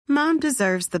Mom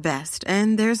deserves the best,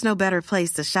 and there's no better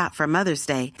place to shop for Mother's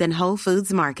Day than Whole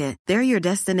Foods Market. They're your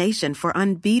destination for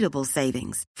unbeatable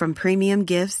savings, from premium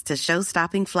gifts to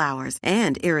show-stopping flowers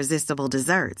and irresistible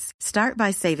desserts. Start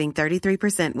by saving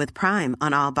 33% with Prime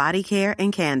on all body care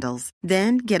and candles.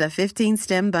 Then get a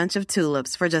 15-stem bunch of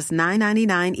tulips for just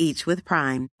 $9.99 each with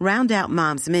Prime. Round out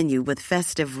Mom's menu with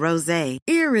festive rosé,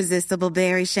 irresistible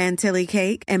berry chantilly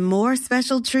cake, and more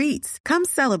special treats. Come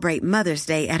celebrate Mother's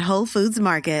Day at Whole Foods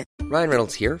Market. Ryan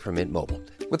Reynolds here from Mint Mobile.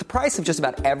 With the price of just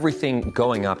about everything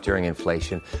going up during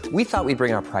inflation, we thought we'd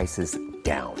bring our prices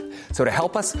down. So to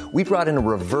help us, we brought in a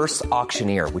reverse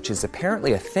auctioneer, which is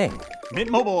apparently a thing. Mint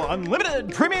Mobile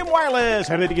Unlimited Premium Wireless.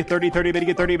 How to get 30, 30, bit to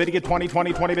get 30, bit to get 20,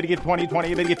 20, 20, bit to get 20,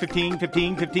 20, bit to get 15,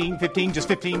 15, 15, 15, just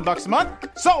 $15 a month?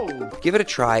 Sold! Give it a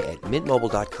try at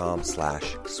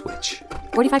mintmobile.com/switch.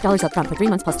 $45 up front for 3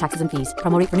 months plus taxes and fees.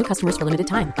 Promo rate for new customers for limited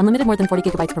time. Unlimited more than 40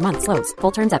 gigabytes per month. Slows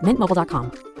full terms at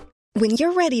mintmobile.com. When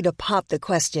you're ready to pop the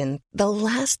question, the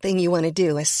last thing you want to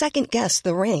do is second-guess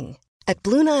the ring. At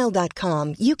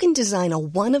BlueNile.com, you can design a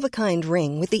one-of-a-kind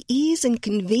ring with the ease and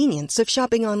convenience of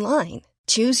shopping online.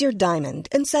 Choose your diamond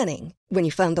and setting. When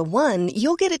you find the one,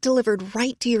 you'll get it delivered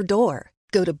right to your door.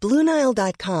 Go to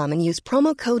BlueNile.com and use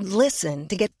promo code LISTEN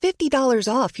to get $50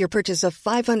 off your purchase of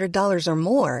 $500 or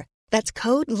more. That's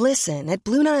code LISTEN at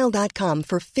BlueNile.com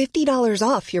for $50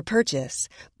 off your purchase.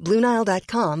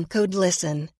 BlueNile.com, code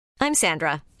LISTEN. I'm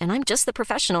Sandra, and I'm just the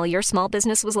professional your small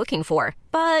business was looking for.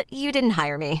 But you didn't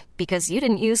hire me because you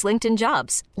didn't use LinkedIn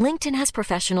Jobs. LinkedIn has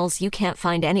professionals you can't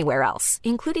find anywhere else,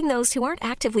 including those who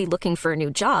aren't actively looking for a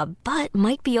new job, but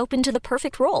might be open to the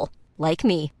perfect role, like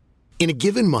me. In a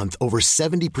given month, over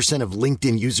 70% of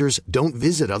LinkedIn users don't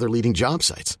visit other leading job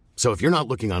sites. So if you're not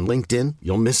looking on LinkedIn,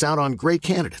 you'll miss out on great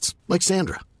candidates, like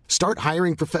Sandra. Start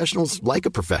hiring professionals like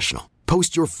a professional.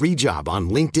 Post your free job on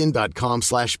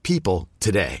linkedin.com/people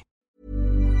today.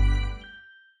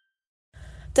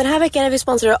 Den här veckan är vi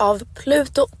sponsrade av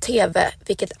Pluto TV,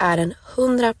 vilket är en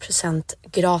 100%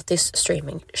 gratis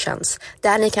streamingtjänst.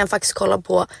 Där ni kan faktiskt kolla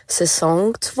på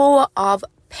säsong 2 av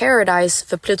Paradise,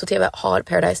 för Pluto TV har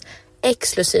Paradise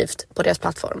exklusivt på deras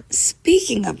plattform.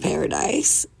 Speaking of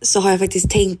Paradise så har jag faktiskt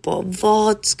tänkt på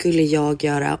vad skulle jag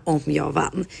göra om jag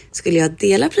vann? Skulle jag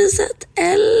dela priset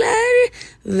eller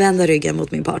vända ryggen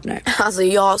mot min partner? Alltså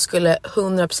jag skulle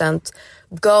 100%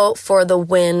 go for the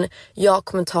win. Jag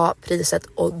kommer ta priset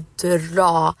och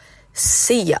dra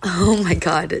Sia. Oh my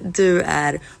god, du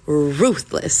är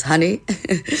ruthless, honey.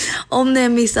 Om ni har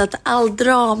missat all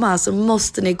drama så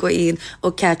måste ni gå in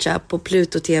och catch up på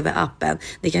Pluto TV-appen.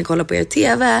 Ni kan kolla på er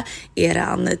TV,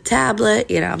 eran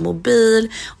tablet, eran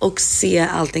mobil och se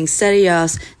allting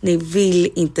seriöst. Ni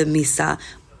vill inte missa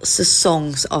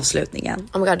säsongsavslutningen.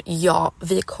 Oh my god, ja,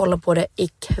 vi kollar på det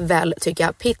ikväll tycker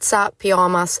jag. Pizza,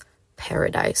 pyjamas,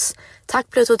 Paradise. Tack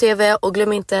Pluto TV och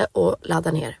glöm inte att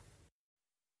ladda ner.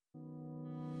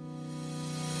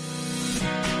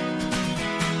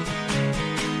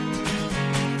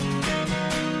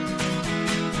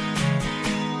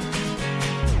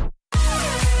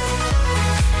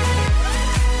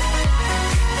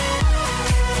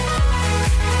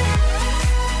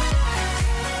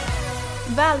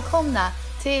 Välkomna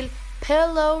till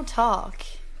Pillow Talk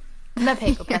med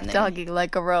Peg och Penny. Talking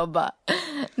like a robot.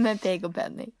 Med Peg och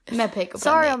Penny. Med Peg och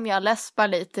Sorry Penny. om jag läspar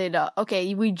lite idag.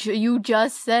 Okej, you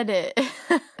just said it.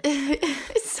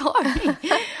 Sorry.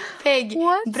 Peg,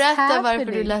 berätta varför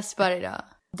du läspar idag.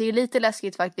 Det är lite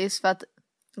läskigt faktiskt för att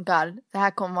God, det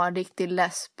här kommer vara en riktig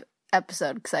läsp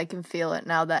episode because I can feel it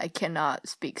now that I cannot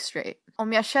speak straight.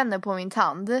 Om jag känner på min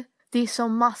tand, det är så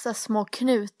massa små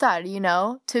knutar, you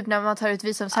know? Typ när man tar ut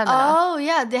visdomständerna. Oh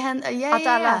yeah, det händer. Yeah, att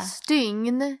alla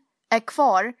stygn är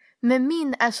kvar. Men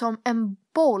min är som en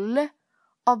boll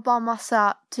av bara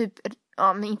massa typ,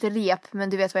 ja men inte rep, men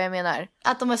du vet vad jag menar.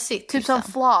 Att de har sytt. Typ liksom.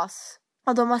 Som floss.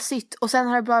 Att de har sytt och sen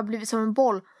har det bara blivit som en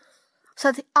boll. Så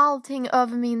att allting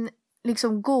över min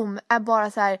liksom gom är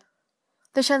bara så här.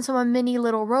 Det känns som en mini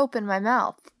little rope in my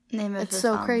mouth. Nej men it's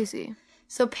so crazy.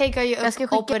 Så Peg har ju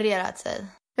opererat sig.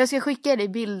 Jag ska skicka dig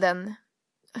bilden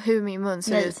hur min mun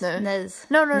ser ut nu. Nice.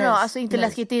 No, alltså inte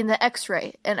läskigt in en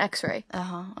x-ray.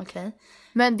 Jaha, okej.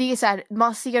 Men det är så här,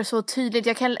 man ser så tydligt,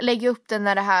 jag kan lägga upp den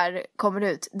när det här kommer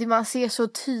ut. Man ser så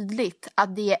tydligt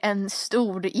att det är en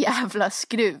stor jävla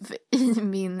skruv i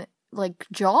min like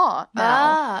jaw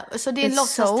now. Så det är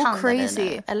låtsas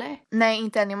crazy. Eller? Nej,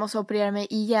 inte än. Jag måste operera mig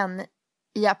igen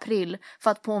i april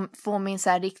för att få min så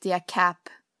här riktiga cap,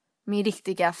 min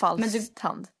riktiga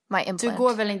falstand. Du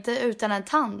går väl inte utan en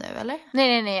tand nu, eller?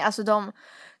 Nej. Alltså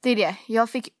det är det. Jag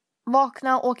fick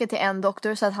vakna och åka till en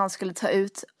doktor så att han skulle ta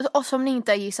ut, och som ni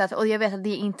inte har gissat, och jag vet att det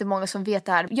är inte många som vet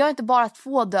det här, jag har inte bara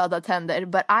 2 döda tänder,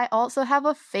 but I also have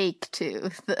a fake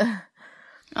tooth.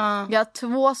 Jag har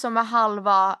 2 som är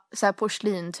halva så här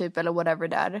porslin typ, eller whatever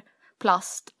där,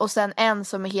 plast, och sen en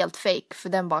som är helt fake, för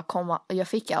den bara kom, jag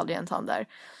fick aldrig en tand där.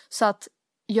 Så att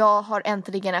jag har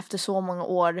äntligen efter så många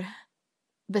år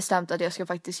bestämt att jag ska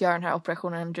faktiskt göra den här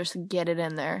operationen and just get it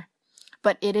in there.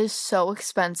 But it is so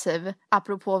expensive.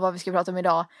 Apropå vad vi ska prata om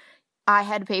idag. I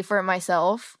had to pay for it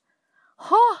myself.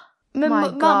 Men my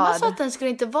mamma God. sa att den skulle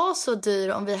inte vara så dyr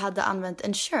om vi hade använt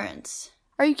insurance.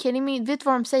 Are you kidding me? Vet du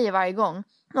vad de säger varje gång?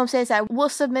 De säger så här, we'll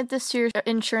submit this to your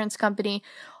insurance company,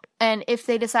 and if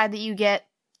they decide that you get,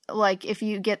 like, if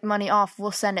you get money off,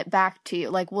 we'll send it back to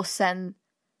you. Like, we'll send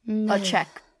a check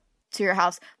to your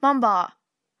house. Man bara,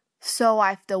 so I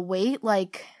have to wait,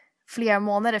 like, flera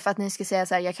månader för att ni ska säga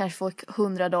så här, jag kanske får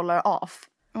 $100 off.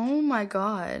 Oh my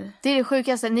god. Det är det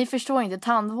sjukaste. Ni förstår inte,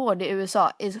 tandvård i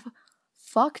USA is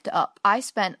fucked up. I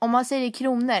spent, om man säger i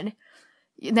kronor,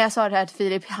 när jag sa det här till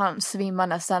Filip, han svimmar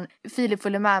nästan. Filip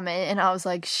följde med mig and I was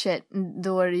like, shit,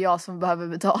 då är det jag som behöver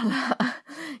betala.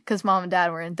 Because mom and dad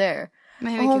weren't there.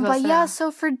 Men och hon bara, yeah,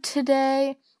 so for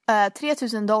today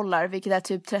 $3,000, vilket är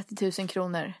typ 30 000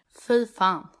 kronor. Fy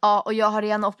fan. Ja, och jag har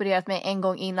redan opererat mig en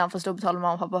gång innan, fast då betalade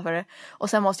mamma och pappa för det. Och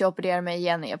sen måste jag operera mig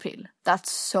igen i april. That's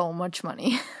so much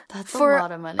money. That's for a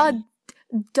lot of money.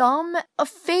 A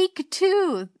fake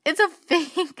tooth. It's a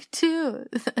fake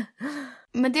tooth.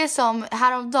 Men det som,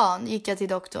 häromdagen gick jag till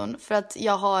doktorn för att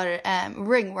jag har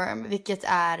ringworm, vilket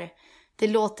är, det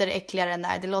låter äckligare än det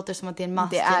är. Det låter som att det är en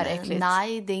mask. Det är äckligt.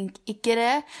 Nej, det är inte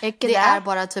det. Det är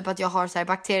bara typ att jag har så här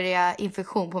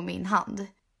bakterieinfektion på min hand.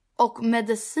 Och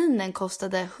medicinen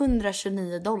kostade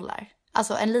 $129.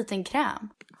 Alltså en liten kräm.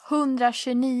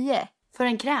 129? För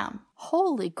en kräm.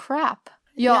 Holy crap.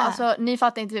 Ja, alltså ni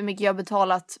fattar inte hur mycket jag har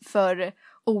betalat för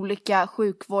olika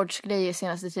sjukvårdsgrejer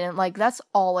senaste tiden. Like, that's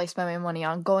all I spend my money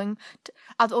on.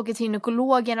 Att åka till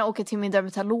gynekologen, åka till min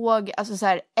dermatolog. Alltså så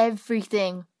här,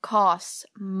 everything costs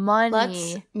money.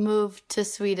 Let's move to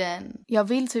Sweden. Jag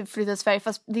vill typ flytta till Sverige,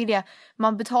 fast det är det.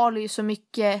 Man betalar ju så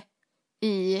mycket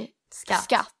i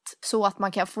skatt så att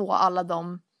man kan få alla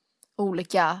de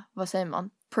olika, vad säger man,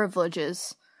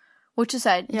 privileges. Which is det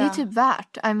är typ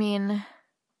värt. I mean,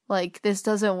 like, this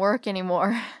doesn't work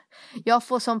anymore. Jag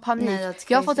får sån panik. Nej,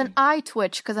 jag har fått en eye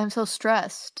twitch because I'm so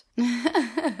stressed.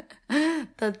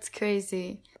 That's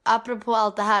crazy. Apropå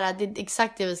allt det här, det är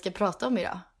exakt det vi ska prata om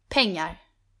idag. Pengar.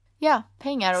 Ja,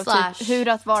 pengar och typ hur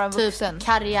att vara vuxen. Typ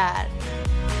karriär.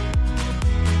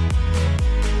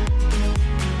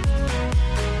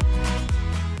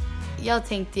 Jag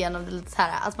tänkte igenom det lite så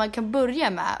här, att man kan börja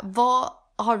med, vad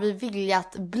har vi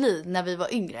velat bli när vi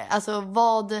var yngre? Alltså,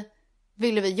 vad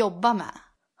ville vi jobba med?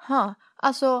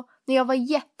 Alltså, när jag var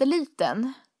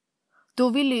jätteliten, då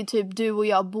ville ju typ du och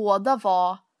jag båda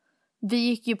vara, vi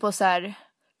gick ju på så här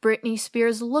Britney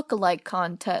Spears lookalike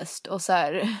contest och så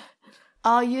här.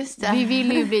 Ja, just det. Vi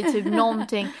ville ju bli typ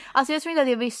någonting. Alltså jag tror inte att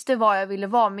jag visste vad jag ville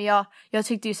vara, men jag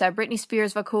tyckte ju så här, Britney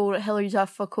Spears var cool, Hillary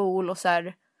Duff var cool och så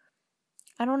här,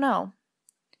 I don't know.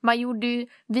 Man gjorde ju,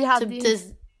 vi hade typ ju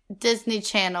Disney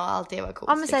Channel, allt det var coolt.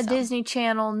 Ja, men såhär liksom. Disney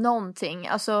Channel, någonting.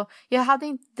 Alltså, jag hade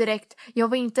inte direkt, jag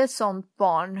var inte ett sånt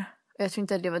barn. Jag tror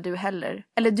inte att det var du heller.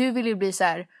 Eller du ville ju bli så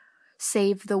här: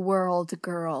 save the world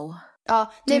girl.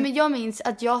 Ja, nej, men jag minns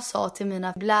att jag sa till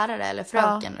mina lärare eller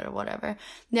fröken eller whatever,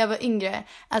 när jag var yngre,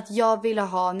 att jag ville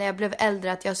ha, när jag blev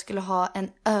äldre, att jag skulle ha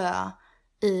en ö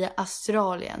i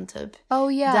Australien typ.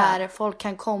 Oh, yeah. Där folk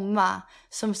kan komma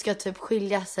som ska typ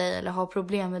skilja sig eller ha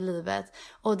problem med livet.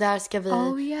 Och där ska vi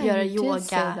göra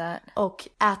yoga och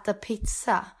äta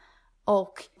pizza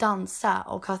och dansa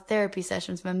och ha therapy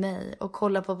sessions med mig och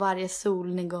kolla på varje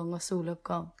solnedgång och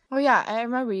soluppgång. Oh yeah, I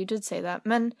remember you did say that.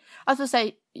 Men alltså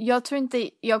säg, jag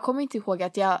kommer inte ihåg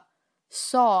att jag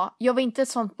var inte ett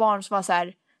sånt barn som var så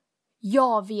här: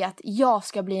 jag vet, jag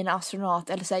ska bli en astronaut,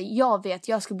 eller så här, jag vet,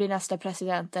 jag ska bli nästa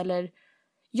president, eller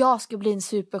jag ska bli en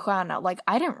superstjärna. Like,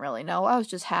 I didn't really know. I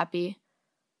was just happy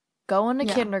going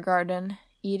to kindergarten,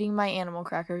 eating my animal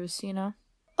crackers, you know.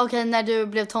 Okej, när du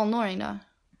blev tonåring då?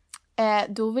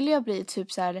 Då ville jag bli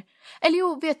typ så här, eller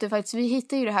jo, vet du faktiskt, vi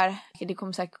hittade ju det här, det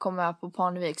kommer säkert komma på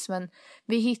Parneviks, men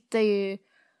vi hittade ju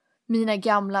mina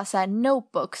gamla så här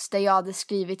notebooks där jag hade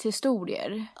skrivit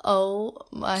historier. Oh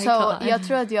my god. Så jag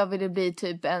tror att jag ville bli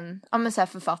typ en, ja men så här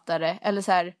författare, eller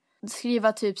så här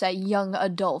skriva typ så här young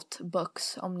adult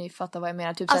books, om ni fattar vad jag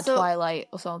menar, typ alltså, så här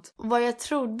Twilight och sånt. Vad jag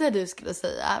trodde du skulle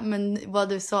säga, men vad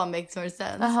du sa makes more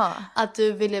sense. Att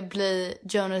du ville bli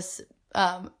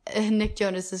Nick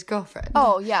Jonas's girlfriend.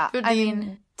 Oh yeah, I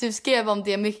mean Du skrev om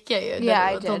det mycket ju.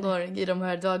 När du var tonåring i de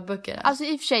här dagböckerna. Alltså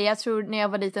i och för sig, jag tror när jag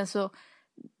var liten så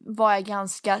var jag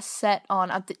ganska set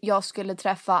on att jag skulle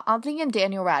träffa antingen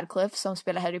Daniel Radcliffe som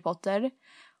spelar Harry Potter.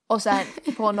 Och sen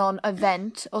på någon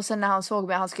event. Och sen när han såg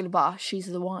mig, han skulle bara, she's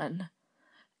the one.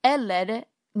 Eller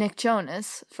Nick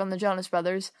Jonas från the Jonas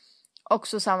Brothers.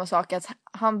 Också samma sak, att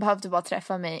han behövde bara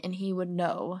träffa mig and he would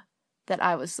know that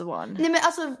I was the one. Nej men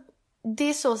alltså, det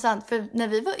är så sant. För när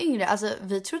vi var yngre, alltså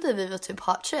vi trodde vi var typ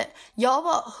hot shit. Jag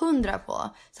var 100 på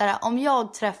såhär, om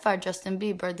jag träffar Justin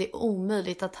Bieber, det är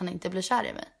omöjligt att han inte blir kär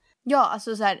i mig. Ja,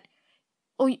 alltså såhär,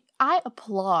 och I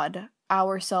applaud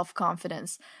our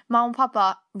self-confidence. Mamma och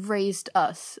pappa raised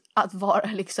us att vara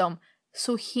liksom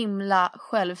så himla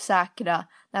självsäkra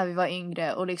när vi var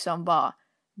yngre och liksom bara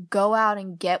go out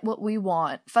and get what we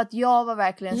want. För att jag var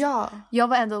verkligen, jag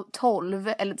var ändå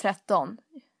 12 eller 13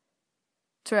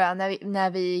 tror jag när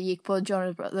vi gick på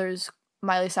Jonas Brothers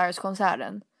Miley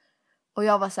Cyrus-konserten. Och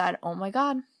jag var så här, oh my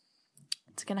god,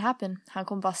 it's gonna happen. Han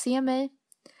kommer bara se mig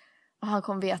och han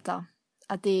kommer veta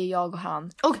att det är jag och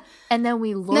han. Och and then we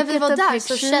look när vi var där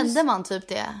pictures, så kände man typ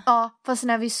det. Ja, fast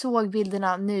när vi såg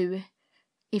bilderna nu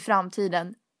i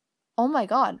framtiden, oh my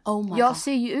god. Jag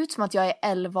ser ju ut som att jag är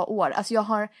 11 år. Alltså jag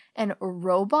har en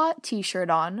robot t-shirt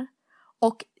on.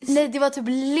 Och nej, det var typ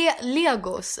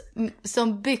Legos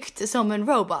som byggt som en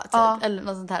robot typ, eller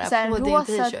något sånt här så på en din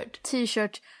rosa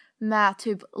t-shirt med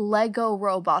typ Lego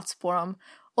robots på dem.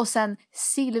 Och sen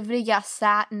silvriga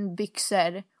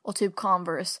satinbyxor och typ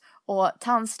Converse. Och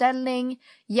tandställning,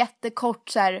 jättekort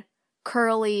så här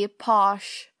curly posh.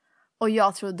 Och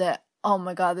jag trodde, oh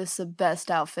my god, this is the best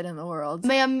outfit in the world.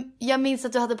 Men jag minns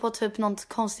att du hade på typ någon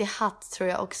konstig hatt tror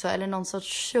jag också. Eller någon sorts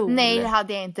kjol. Nej, det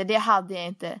hade jag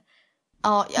inte.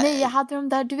 Nej, jag hade de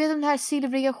där, du vet de här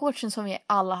silvriga shortsen som vi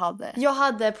alla hade. Jag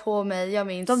hade på mig, jag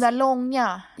minns. De där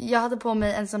långa. Jag hade på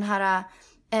mig en sån här,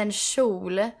 en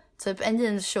kjol. Typ en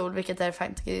jeanskjol, vilket är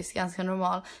faktiskt ganska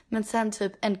normal. Men sen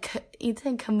typ inte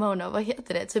en kimono, vad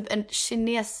heter det? Typ en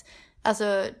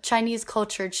alltså Chinese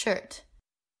cultured shirt.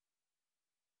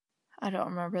 I don't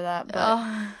remember that, but...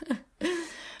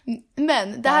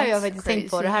 Men det här har jag faktiskt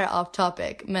tänkt på, det här är off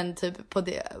topic, men typ på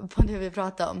det vi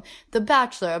pratade om. The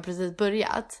Bachelor har precis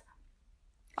börjat.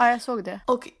 Ja, jag såg det.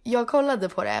 Och jag kollade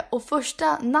på det, och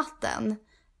första natten,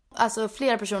 alltså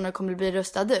flera personer kommer bli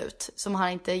röstade ut som han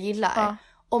inte gillar. Ja.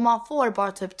 Och man får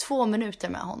bara typ 2 minuter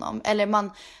med honom. Eller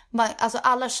man alltså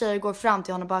alla tjejer går fram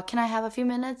till honom och bara, can I have a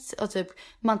few minutes? Och typ,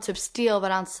 man typ steal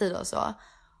varandras sida och så.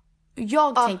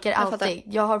 Jag tänker alltid,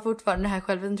 jag har fortfarande det här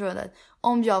självförtroendet.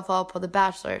 Om jag var på The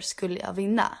Bachelor skulle jag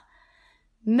vinna.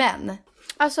 Men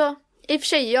alltså, i och för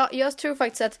sig, jag tror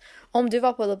faktiskt att om du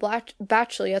var på The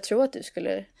Bachelor, jag tror att du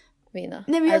skulle vinna.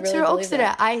 Nej, men jag tror också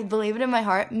det. I believe it in my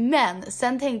heart. Men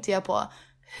sen tänkte jag på,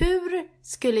 hur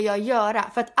skulle jag göra?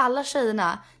 För att alla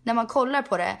tjejerna, när man kollar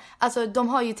på det, alltså de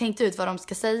har ju tänkt ut vad de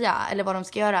ska säga eller vad de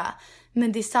ska göra.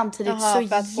 Men det är samtidigt så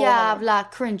jävla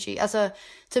cringy. Alltså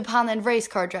typ han är en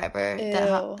race car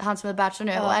driver, han som är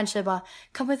bachelor nu. Och en tjej bara,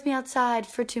 come with me outside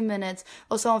for 2 minutes.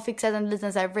 Och så har hon fixat en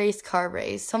liten så här race car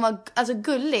race som var alltså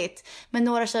gulligt. Men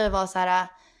några tjejer var så här,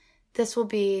 this will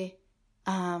be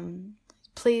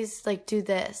please like do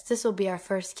this will be our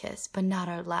first kiss but not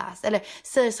our last. Eller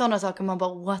säger sådana saker, man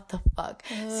bara what the fuck.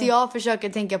 Så jag försöker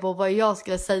tänka på vad jag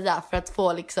skulle säga för att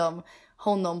få liksom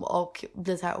honom och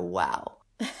bli så här wow.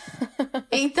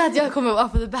 Inte att jag kommer vara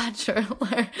på The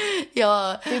Bachelor.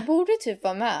 Du borde typ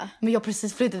vara med. Men jag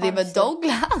precis flyttade in med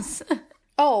Douglas.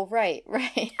 Oh, right.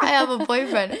 I have a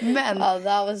boyfriend. Men,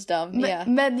 that was dumb. Yeah.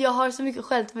 Men jag har så mycket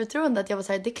självförtroende att jag var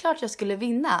så här, det är klart jag skulle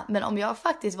vinna. Men om jag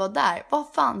faktiskt var där,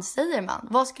 vad fan säger man?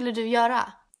 Vad skulle du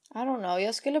göra? I don't know,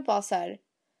 jag skulle bara så här.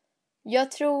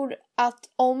 Jag tror att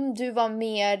om du var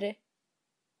mer,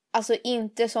 alltså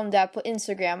inte som det är på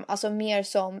Instagram, alltså mer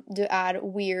som du är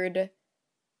weird,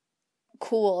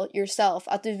 cool yourself,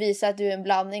 att du visar att du är en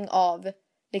blandning av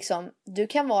liksom, du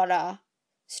kan vara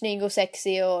snygg och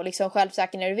sexy och liksom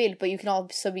självsäker när du vill, but you can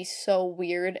also be so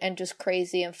weird and just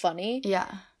crazy and funny. Yeah.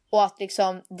 Och att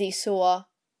liksom det är så,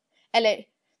 eller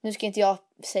nu ska inte jag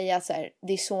säga att så här,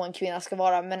 det är så en kvinna ska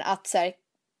vara, men att så här,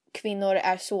 kvinnor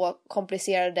är så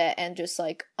komplicerade and just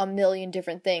like a million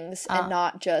different things and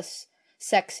not just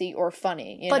sexy or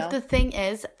funny, you know? The thing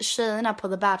is, tjejerna på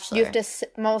The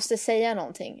Bachelor, man måste säga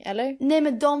någonting, eller? Nej,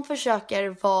 men de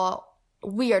försöker vara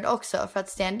weird också för att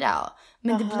stand out.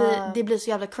 Men det blir så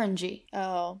jävla cringy.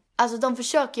 Alltså de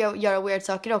försöker göra weird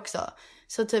saker också.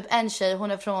 Så typ en tjej,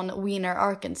 hon är från Weiner,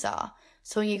 Arkansas.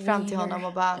 Så hon gick fram till honom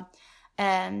och bara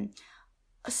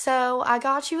so I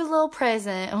got you a little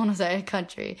present. Hon är såhär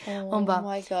country.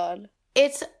 Oh my god.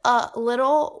 it's a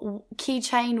little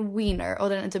keychain wiener. Och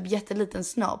den är typ jätteliten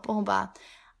snopp. Och hon bara,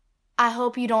 I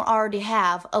hope you don't already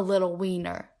have a little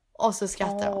wiener. Och så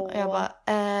skrattar hon. Och jag bara,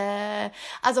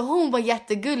 Alltså hon var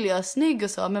jättegullig och snygg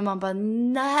och så. Men man bara,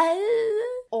 nej.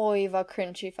 Oj, vad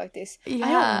cringy faktiskt. Yeah.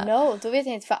 I don't know. Då vet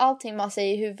jag inte. För allting man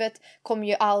säger i huvudet kommer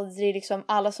ju aldrig liksom...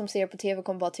 Alla som ser på tv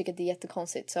kommer bara tycka att det är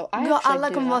jättekonstigt. So alla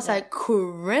kommer vara så här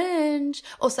cringe.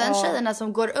 Och sen tjejerna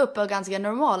som går upp är ganska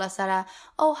normala. Så här,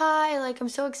 oh hi, like I'm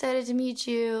so excited to meet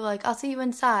you. Like I'll see you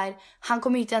inside. Han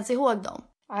kommer inte ens ihåg dem.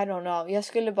 I don't know. Jag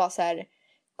skulle bara så här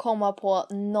komma på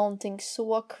någonting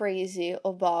så crazy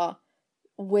och bara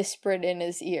whispered in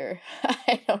his ear.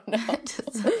 I don't know.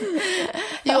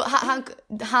 Jo,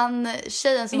 han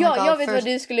tjejen som han gav jag vet vad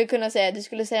du skulle kunna säga. Du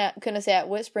skulle kunna säga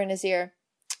whisper in his ear.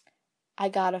 I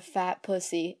got a fat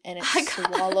pussy and it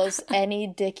swallows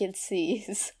any dick it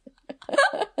sees.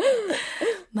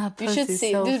 My pussy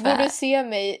so du fat. borde se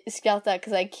mig skratta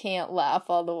because I can't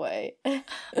laugh all the way.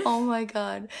 Oh my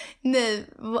god. Nej,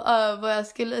 vad jag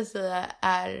skulle säga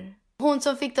är... Hon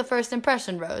som fick the first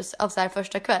impression rose av så här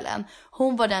första kvällen.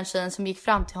 Hon var den tjejen som gick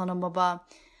fram till honom och bara...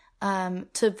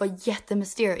 typ var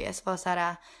jättemysterious. Var så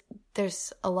här,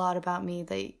 there's a lot about me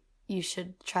that you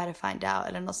should try to find out.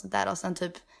 Eller något sånt där. Och sen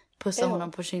typ pussade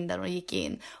honom på kinden och gick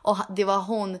in. Och det var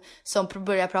hon som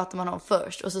började prata med honom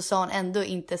först. Och så sa hon ändå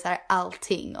inte så här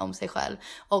allting om sig själv.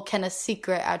 Och hennes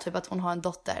secret är typ att hon har en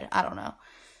dotter. I don't know.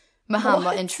 Men han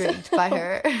var intrigued by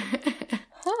her.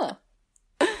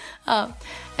 Huh.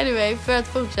 Anyway, för att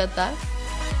fortsätta.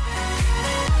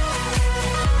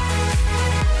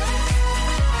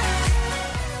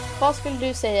 Vad skulle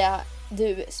du säga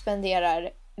du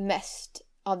spenderar mest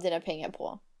av dina pengar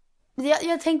på?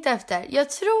 Jag tänkte efter. Jag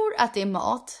tror att det är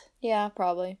mat. Yeah,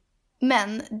 probably.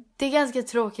 Men det är ganska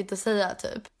tråkigt att säga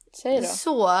typ. Säg då.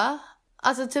 Så,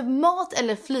 alltså typ mat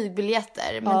eller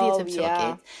flygbiljetter. Men det är typ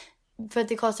tråkigt. För att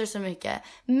det kostar så mycket.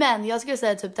 Men jag skulle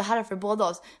säga typ det här är för båda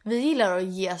oss. Vi gillar att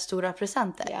ge stora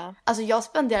presenter. Yeah. Alltså jag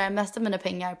spenderar mest av mina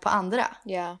pengar på andra.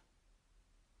 Ja. Yeah.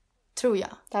 Tror jag.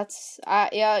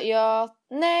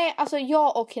 Nej, alltså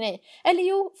ja och nej. Eller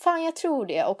jo, fan jag tror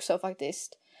det också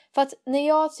faktiskt. För att när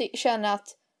jag känner att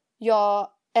jag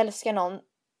älskar någon,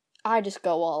 I just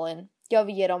go all in. Jag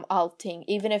vill ge dem allting.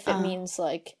 Even if it means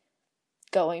like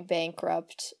going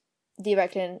bankrupt. Det är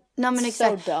verkligen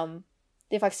so dumb.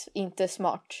 Det är faktiskt inte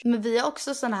smart. Men vi är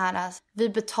också såna här, vi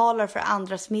betalar för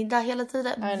andras middag hela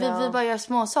tiden. Vi bara gör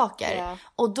små saker. Yeah.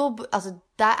 Och då, alltså,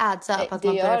 där adds up att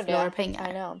man börjar förlora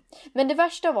pengar. Men det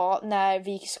värsta var när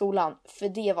vi gick i skolan, för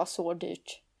det var så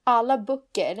dyrt. Alla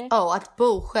böcker. Att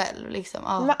bo själv liksom.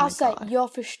 Men alltså,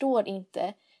 jag förstår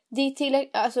inte. Det är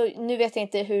tillräckligt, alltså nu vet jag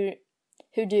inte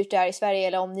hur dyrt det är i Sverige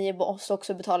eller om ni måste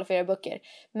också betala för era böcker.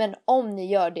 Men om ni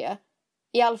gör det,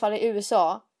 i alla fall i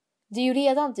USA, det är ju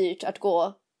redan dyrt att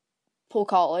gå på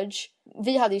college.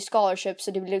 Vi hade ju scholarship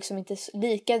så det blir liksom inte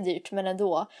lika dyrt, men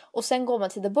ändå. Och sen går man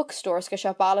till the bookstore och ska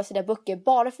köpa alla sina böcker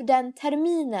bara för den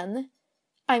terminen.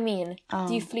 I mean,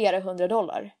 det är ju flera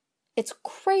 $100. It's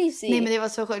crazy. Nej, men det var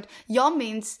så sjukt. Jag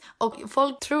minns, och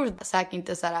folk tror säkert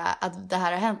inte så här att det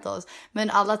här har hänt oss. Men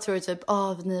alla tror typ,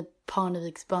 ni är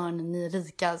Parneviks barn, ni är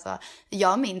rika. Alltså.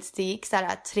 Jag minns, det gick så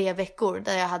här 3 veckor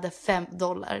där jag hade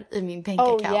 $5 i min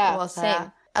bankaccount. Oh yeah, och så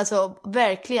här, alltså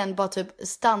verkligen bara typ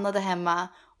stannade hemma,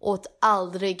 åt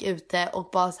aldrig ute och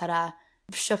bara så här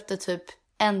köpte typ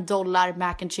 $1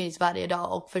 mac and cheese varje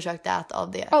dag och försökte äta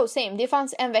av det. Oh, same. Det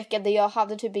fanns en vecka där jag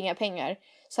hade typ inga pengar.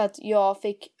 Så att jag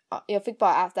fick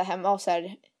bara äta hemma och så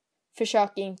här,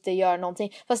 försöka inte göra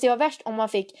någonting. Fast det var värst om man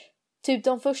fick, typ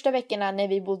de första veckorna när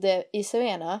vi bodde i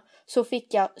Savannah, så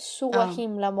fick jag så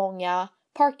himla många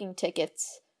parking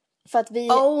tickets. För att vi...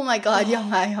 Oh my god, jag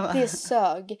med. Det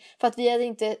sög. För att vi hade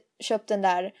inte köpt den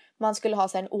där, man skulle ha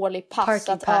så en årlig pass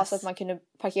så att man kunde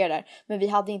parkera där. Men vi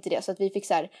hade inte det, så att vi fick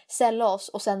så här sälja oss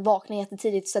och sen vakna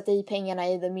jättetidigt, sätta i pengarna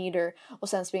i the meter och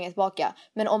sen springa tillbaka.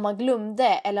 Men om man glömde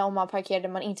eller om man parkerade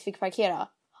man inte fick parkera,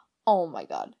 oh my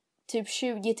god, typ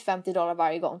 $20-50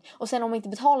 varje gång. Och sen om man inte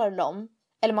betalade dem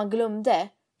eller man glömde,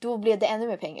 då blev det ännu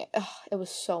mer pengar. It was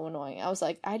so annoying. I was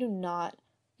like,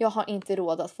 jag har inte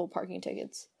råd att få parking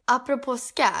tickets. Apropå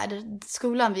SCAD,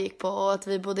 skolan vi gick på och att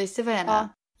vi bodde i Savannah.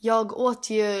 Jag åt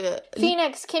ju...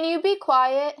 Phoenix, can you be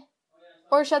quiet?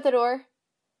 Or shut the door?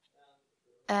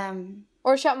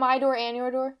 Or shut my door and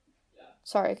your door?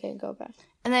 Sorry, okay, go back.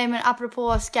 Nej, men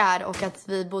apropå SCAD och att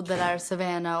vi bodde där i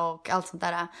Savannah och allt sånt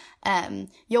där.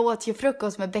 Jag åt ju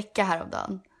frukost med Becka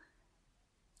häromdagen.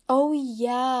 Oh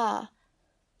yeah.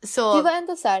 Så... Det var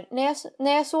ändå så här,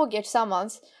 när jag såg er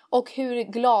tillsammans och hur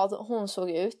glad hon såg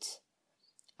ut.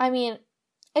 I mean,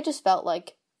 it just felt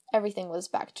like everything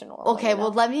was back to normal. Okay,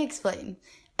 well let me explain.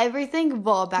 Everything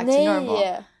var back to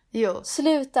normal. Jo.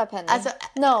 Sluta Penny. Alltså,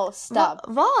 no, stop.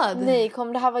 Vad? Nej,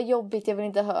 kommer det här vara jobbigt? Jag vill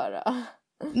inte höra.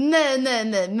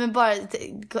 Nej, men bara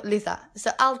Lisa. Så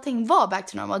allting var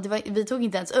back to normal. Vi tog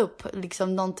inte ens upp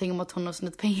liksom någonting om att hon har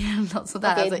snutt pengar eller något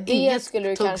sådär. Okej, alltså, det skulle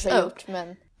du kanske ha gjort,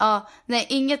 men... Ja, nej,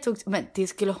 inget togs... Men det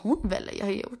skulle hon väl ha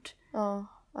gjort? Ja,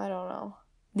 I don't know.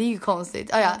 Det är ju konstigt.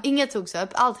 Ja, inget togs upp.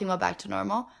 Allting var back to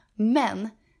normal. Men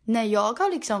när jag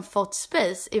har liksom fått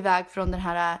space iväg från den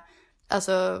här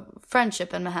alltså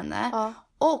friendshipen med henne.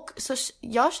 Och så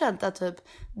jag har känt att typ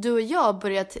du och jag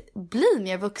börjat bli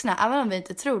mer vuxna. Även om vi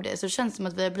inte tror det så känns det som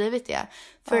att vi har blivit det.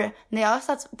 För när jag har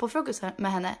satt på frukost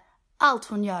med henne, allt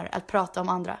hon gör är att prata om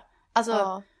andra.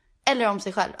 Alltså, eller om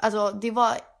sig själv. Alltså det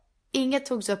var, inget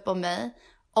togs upp om mig.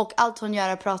 Och allt hon gör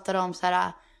är att prata om så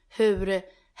här, hur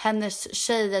hennes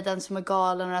tjej är den som är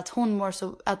galen. Och att hon mår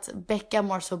så, att Becca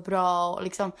mår så bra. Och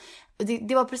liksom,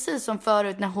 det var precis som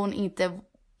förut när hon inte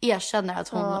erkänner att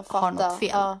hon har något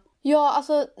fel. Ja,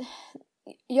 alltså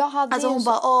jag hade alltså hon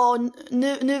bara,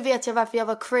 nu vet jag varför jag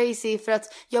var crazy. För att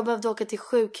jag behövde åka till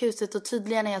sjukhuset och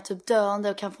tydligen är jag typ döende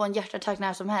och kan få en hjärtattack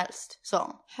när som helst. Så.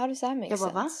 How does that make sense?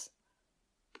 Jag bara, va?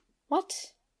 What?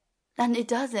 And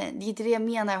it doesn't. Det är inte det jag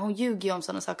menar. Hon ljuger ju om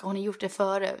sådana saker. Hon har gjort det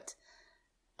förut.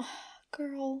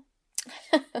 Girl.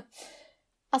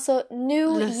 Alltså,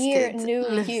 new year,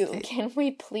 new you. Can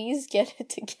we please get it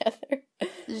together?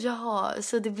 Ja,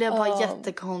 så det blev bara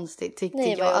jättekonstigt tyckte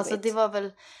jag. Alltså det var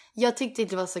väl, jag tyckte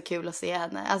inte det var så kul att se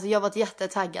henne. Alltså jag var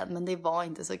jättetaggad men det var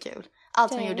inte så kul.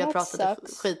 Allt hon gjorde jag pratade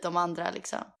skit om andra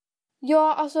liksom.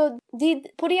 Ja, alltså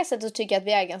på det sättet så tycker jag att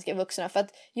vi är ganska vuxna. För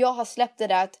att jag har släppt det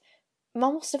där att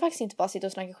man måste faktiskt inte bara sitta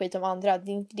och snacka skit om andra.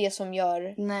 Det är inte det som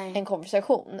gör en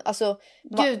konversation. Alltså,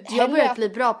 gud, jag börjar bli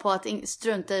bra på att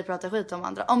strunta i att prata skit om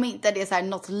andra. Om inte det är så här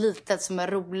något litet som är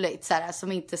roligt. Så här,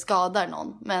 som inte skadar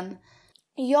någon. Men...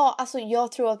 Ja, alltså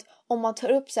jag tror att om man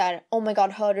tar upp så här, oh my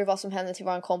god, hör du vad som hände till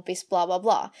våran kompis, bla bla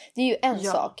bla. Det är ju en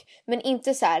sak. Men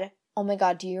inte så här, oh my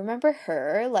god, do you remember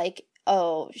her? Like,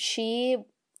 oh,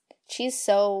 she's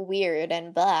so weird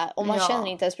and blah. Och man känner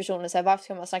inte ens personen så här, varför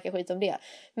ska man snacka skit om det?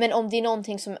 Men om det är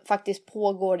någonting som faktiskt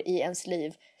pågår i ens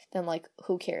liv, then like,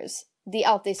 who cares? Det är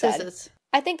alltid så här.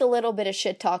 I think a little bit of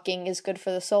shit talking is good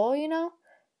for the soul, you know?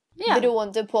 Yeah.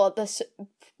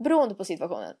 Beroende på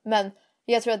situationen. Men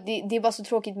jag tror att det är bara så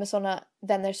tråkigt med såna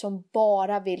vänner som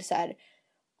bara vill så här,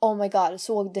 oh my god,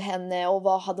 såg du henne och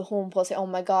vad hade hon på sig? Oh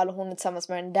my god, hon är tillsammans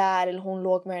med den där eller hon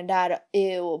låg med den där.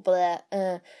 Ew, blah,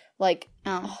 like,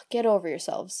 get over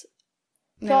yourselves.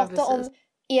 Prata om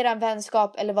eran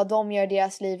vänskap eller vad de gör i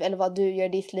deras liv eller vad du gör i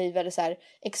ditt liv eller så här,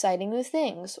 exciting new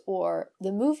things or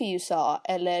the movie you saw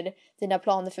eller dina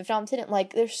planer för framtiden.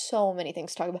 Like, there's so many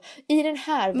things to talk about. I den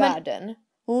här världen,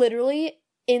 literally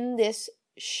in this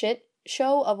shit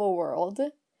show of a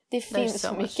world, det finns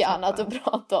så mycket annat att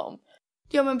prata om.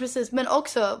 Ja men precis, men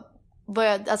också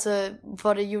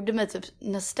vad det gjorde mig typ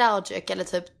nostalgic eller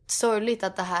typ sorgligt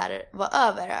att det här var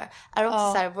över är också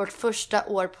så här, vårt första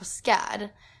år på SCAD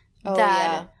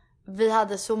där vi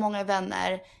hade så många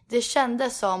vänner. Det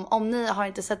kändes som, om ni har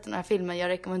inte sett den här filmen, jag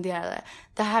rekommenderar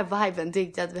det här viben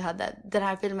tyckte jag att vi hade. Den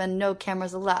här filmen No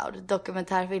Cameras Allowed,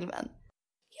 dokumentärfilmen.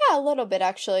 Yeah, a little bit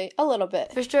actually, a little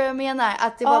bit. Förstår du vad jag menar?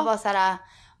 Att det var bara så här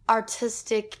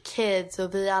artistic kids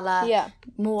och vi alla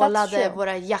målade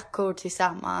våra jackor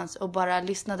tillsammans och bara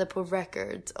lyssnade på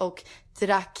records och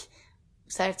drack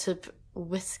så här typ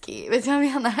whisky. Vet du vad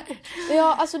jag menar?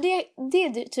 Ja, alltså det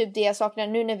är typ det jag saknar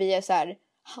nu när vi är så här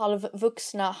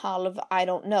halvvuxna, I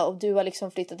don't know. Du har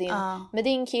liksom flyttat in med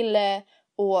din kille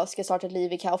och ska starta ett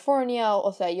liv i California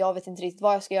och så här, jag vet inte riktigt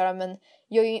vad jag ska göra men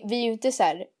vi är ju inte så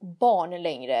här barn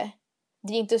längre.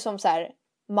 Det är inte som så här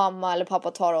mamma eller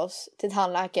pappa tar oss till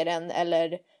tandläkaren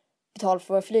eller betalar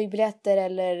för våra flygbiljetter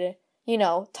eller you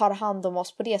know, tar hand om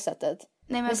oss på det sättet.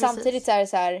 Nej, men samtidigt så är det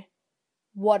så här,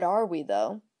 what are we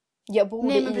though?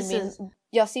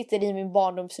 Jag sitter i min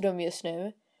barndomsrum just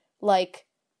nu. Like,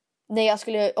 när jag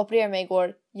skulle operera mig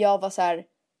igår, jag var så här,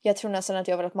 jag tror nästan att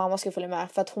jag vill att mamma skulle följa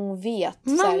med för att hon vet.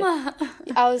 Mamma!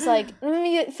 I was like,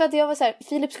 för att jag var så här,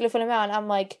 Filip skulle följa med and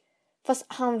I'm like, fast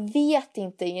han vet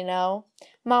inte, you know.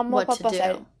 Mamma och pappa så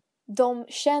här, de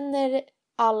känner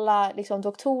alla liksom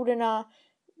doktorerna,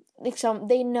 liksom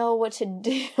they know what to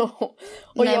do.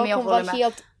 Och jag kommer vara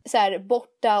helt så här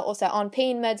borta och så här on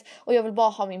pain meds och jag vill bara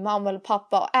ha min mamma eller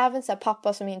pappa och även så här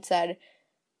pappa som inte så här,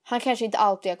 han kanske inte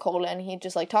alltid har koll and he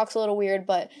just like talks a little weird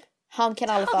but han kan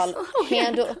i alla fall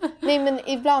handle. Nej men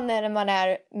ibland när man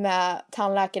är med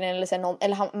tandläkaren eller så någon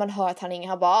eller man hör att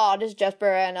han bara this is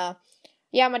Jesper and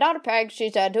yeah my daughter Peg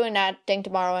she's doing that thing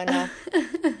tomorrow and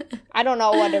I don't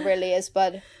know what it really is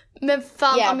but men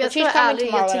fan om jag ska vara ärlig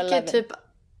jag tycker typ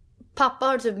pappa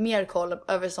har typ mer koll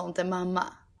över sånt än mamma.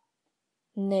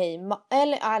 Nej,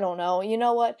 eller I don't know. You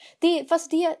know what?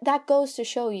 That goes to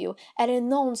show you. Är det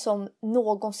någon som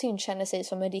någonsin känner sig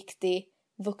som en riktig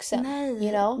vuxen? Nej,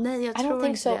 you know? Nej, jag tror I don't think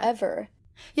inte so det. ever.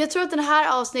 Jag tror att det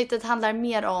här avsnittet handlar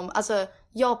mer om, alltså,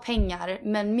 pengar,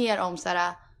 men mer om så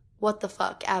här, what the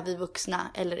fuck, är vi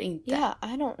vuxna eller inte? Yeah,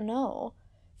 I don't know.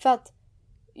 För att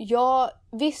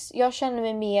jag känner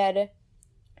mig mer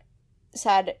så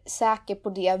här, säker på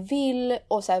det jag vill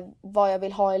och så här, vad jag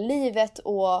vill ha i livet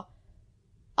och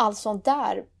allt sånt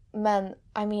där. Men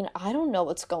I mean, I don't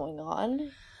know what's going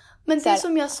on. Men det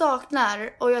som jag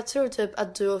saknar, och jag tror typ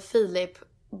att du och Filip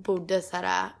borde så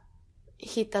här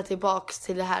hitta tillbaks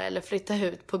till det här eller flytta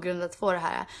ut på grund av att få det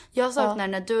här. Jag saknar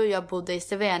när du och jag bodde i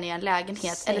Steven i en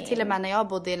lägenhet. Same. Eller till och med när jag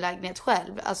bodde i en lägenhet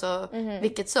själv. Alltså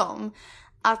vilket som.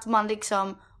 Att man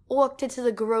liksom åkte till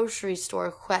the grocery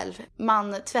store själv.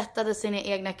 Man tvättade sina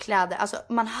egna kläder. Alltså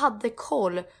man hade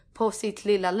koll på sitt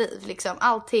lilla liv. Liksom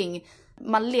allting.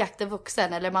 Man lekte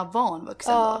vuxen eller man var en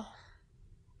vuxen då.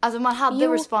 Alltså man hade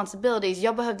responsibilities.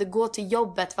 Jag behövde gå till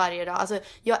jobbet varje dag. Alltså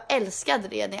jag älskade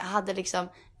det när jag hade liksom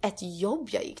ett jobb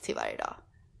jag gick till varje dag.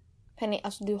 Penny,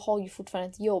 alltså du har ju fortfarande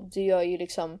ett jobb. Du gör ju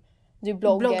liksom, du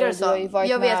bloggar och du har ju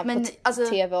varit med på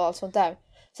tv och allt sånt där.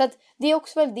 Så att det är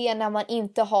också väl det när man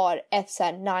inte har ett så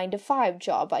här 9-to-5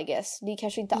 jobb, I guess. Det är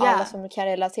kanske inte alla som kan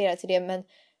relatera till det, men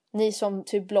ni som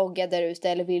typ bloggar där ute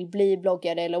eller vill bli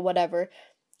bloggare eller whatever.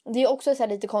 Det är också så här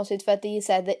lite konstigt för att det är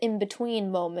så här the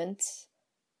in-between moments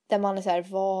där man är så här,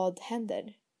 vad händer?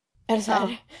 Eller så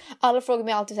här, alla frågar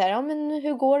mig alltid så här, ja men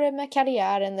hur går det med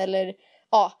karriären? Eller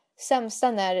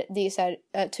sämsta när det är så här,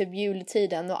 typ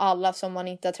jultiden och alla som man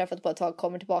inte har träffat på ett tag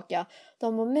kommer tillbaka.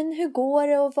 De bara, men hur går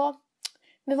det och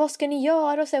vad ska ni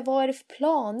göra? Och så här, vad är det för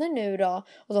planer nu då?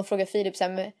 Och de frågar Filip så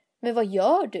här, men vad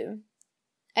gör du?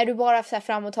 Är du bara så här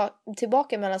fram och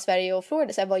tillbaka mellan Sverige och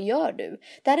Florida? Så här, vad gör du?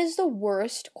 That is the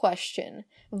worst question.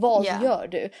 Vad gör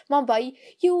du? Man bara,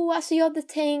 alltså jag hade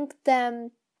tänkt...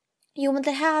 men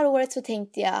det här året så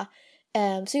tänkte jag...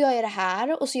 så gör jag det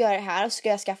här och så gör jag det här. Och så ska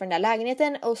jag skaffa den där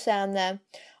lägenheten. Och sen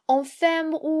om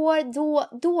 5 år,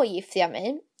 då gifter jag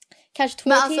mig. Kanske 2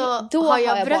 år till. Då har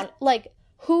jag barn. Like,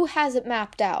 who has it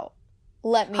mapped out?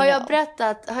 Let me know.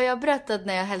 Har jag berättat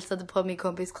när jag hälsade på min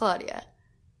kompis Claudia?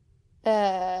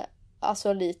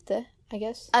 Alltså lite, I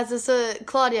guess. Alltså så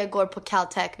Claudia går på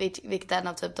Caltech, vilket är en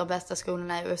av typ de bästa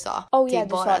skolorna i USA. Du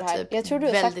sa det här. Jag tror du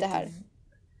har sagt det här.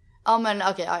 Ja men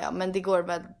okej, men det går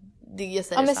med jag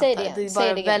säger men säg det. Det är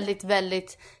bara väldigt,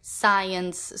 väldigt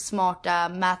science, smarta,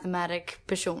 mathematic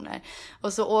personer.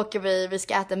 Och så åker vi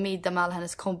ska äta middag med alla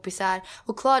hennes kompisar.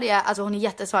 Och Claudia, alltså hon är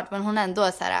jättesmart, men hon ändå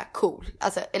är så här cool.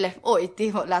 Alltså, eller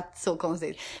det lät så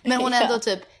konstigt. Men hon ändå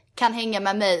typ kan hänga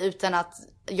med mig utan att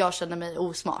jag känner mig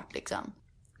osmart liksom.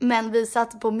 Men vi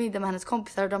satt på middag med hennes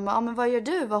kompisar och de bara, men vad gör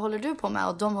du? Vad håller du på med?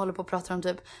 Och de håller på att prata om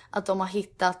typ att de har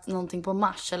hittat någonting på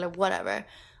Mars eller whatever.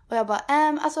 Och jag bara,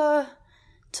 alltså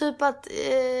typ att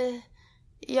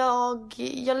jag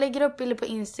lägger upp bilder på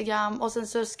Instagram och sen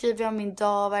så skriver jag min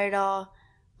dag varje dag.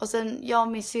 Och sen jag och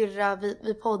min syrra,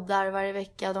 vi poddar varje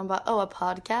vecka. Och de bara, a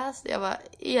podcast? Jag bara,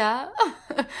 ja.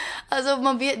 Alltså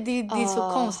man vet, det är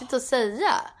så konstigt att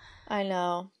säga. I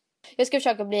know. Jag ska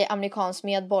försöka bli amerikansk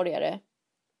medborgare.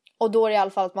 Och då är det i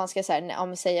alla fall att man ska så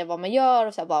här, säga vad man gör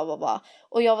och så här, bla.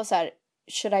 Och jag var så här,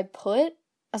 should I put?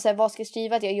 Alltså vad ska jag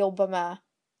skriva? Att jag jobbar med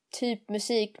typ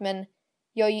musik, men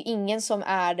jag är ju ingen som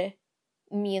är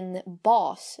min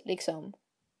bas liksom.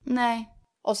 Nej.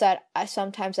 Och så här,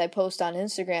 sometimes I post on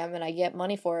Instagram and I get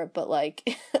money for it, but like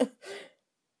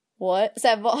what? Så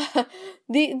här,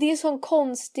 det är en sån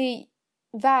konstig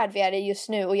värld vi är i just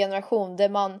nu och generation där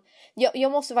man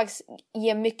jag måste faktiskt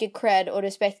ge mycket cred och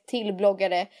respekt till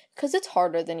bloggare, because it's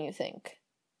harder than you think.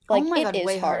 Like, oh my god,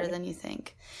 way harder than you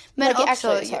think. Men like,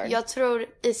 också, jag tror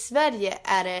i Sverige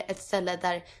är det ett ställe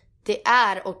där det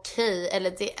är okej,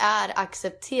 eller det är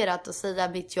accepterat att säga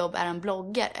att mitt jobb är en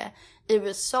bloggare. I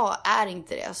USA är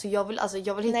inte det. Alltså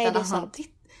jag vill hitta en annan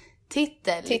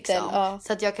titel liksom,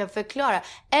 så att jag kan förklara.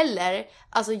 Eller,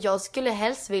 alltså jag skulle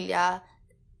helst vilja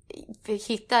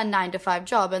hitta en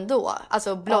 9-to-5 jobb ändå.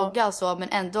 Alltså blogga och så, men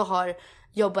ändå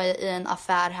jobba i en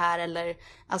affär här eller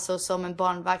alltså som en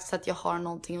barnvakt så att jag har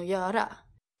någonting att göra.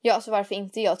 Ja, alltså varför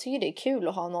inte? Jag tycker det är kul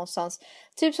att ha någonstans.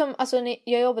 Typ som, alltså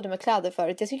jag jobbade med kläder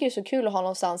förut. Jag tycker det är så kul att ha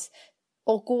någonstans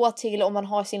att gå till om man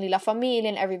har sin lilla familj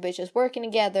and everybody's just working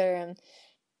together. And,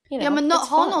 you know, ja, men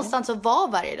ha någonstans att vara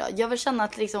varje dag. Jag vill känna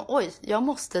att liksom, jag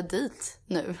måste dit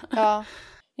nu.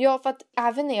 Ja, för att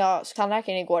även när jag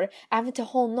tandläkaren igår, även till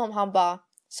honom, han bara,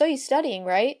 so you studying,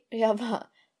 right? Och jag bara,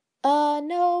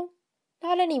 no,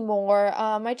 not anymore.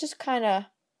 I just kind of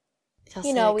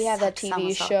you know, we have that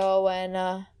TV show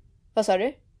and... vad sa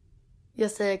du?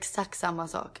 Jag säger exakt samma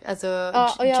sak. Alltså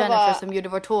Jennifer som gjorde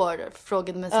vårt hår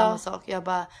frågade mig samma sak. Jag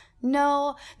bara,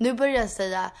 no. Nu börjar jag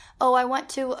säga, I went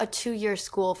to a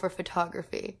 2-year school for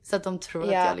photography. Så att de tror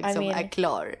att jag liksom är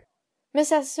klar. Men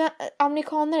sen,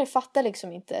 amerikaner fattar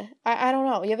liksom inte. I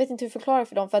don't know. Jag vet inte hur jag förklarar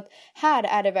för dem. För att här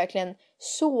är det verkligen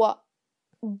så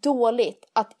dåligt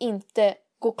att inte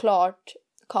gå klart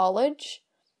college.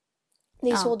 Det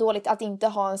är så dåligt att inte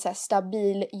ha en så här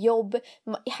stabil jobb.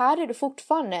 Här är du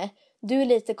fortfarande, du är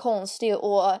lite konstig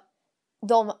och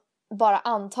de bara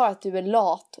antar att du är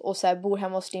lat och så här bor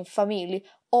hemma hos din familj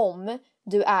om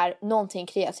du är någonting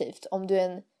kreativt. Om du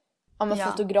är en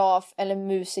fotograf eller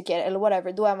musiker eller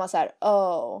whatever, då är man så här,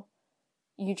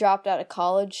 you dropped out of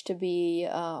college to be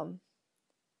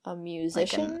a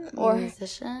musician, like a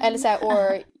musician. Eller så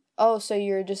här, so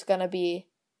you're just gonna be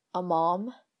a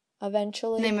mom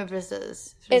eventually. Nej men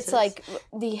precis. It's like,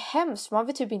 det är hemskt, man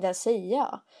vill typ inte ens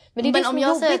säga. Men om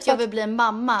jag säger att jag vill bli en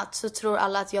mamma, så tror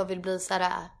alla att jag vill bli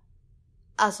såhär,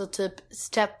 alltså typ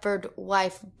Stepford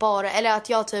wife bara. Eller att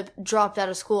jag typ dropped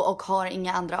out of school och har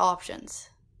inga andra options.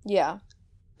 Ja. Yeah.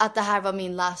 Att det här var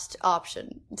min last option,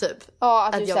 typ.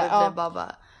 Att jag vill bli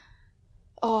babba.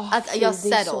 Att jag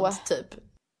settled, typ.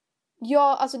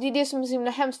 Ja, alltså det är det som är så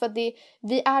himla hemskt. För att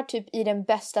vi är typ i den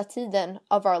bästa tiden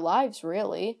of our lives,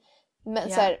 really.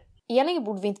 Men så här, egentligen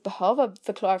borde vi inte behöva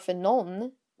förklara för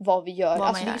någon vad vi gör.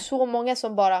 Alltså det är så många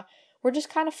som bara, we're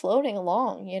just kind of floating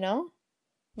along, you know?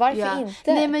 Varför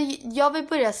inte? Nej, men jag vill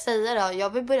börja säga då. Jag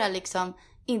vill börja liksom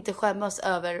inte skämmas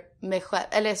över mig själv.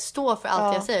 Eller stå för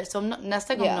allt jag säger. Så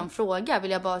nästa gång någon frågar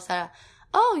vill jag bara säga,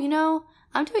 you know,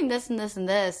 I'm doing this and this and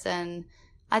this. And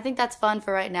I think that's fun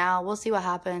for right now. We'll see what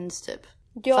happens, typ.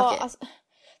 Ja, alltså,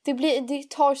 det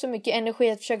tar så mycket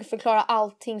energi att försöka förklara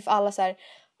allting för alla så här.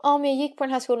 Men jag gick på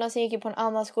den här skolan, sen gick jag på en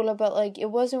annan skola, but like it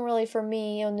wasn't really for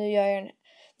me, och nu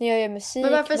gör jag musik.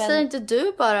 Men varför säger inte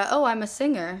du bara, I'm a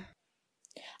singer?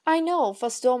 I know,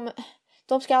 fast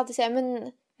de ska alltid säga,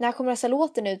 men när kommer nästa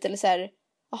låten ut? Eller så här,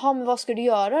 men vad ska du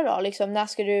göra då? Liksom, när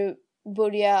ska du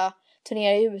börja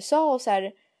turnera i USA och så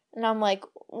här? And I'm like,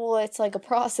 well, it's like a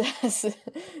process.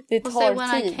 Det tar say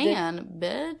when tid. I can,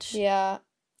 bitch. Yeah.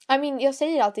 I mean, jag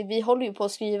säger alltid, vi håller ju på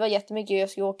att skriva jättemycket. Jag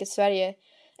ska åka till Sverige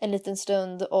en liten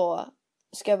stund och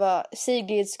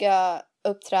Sigrid ska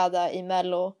uppträda i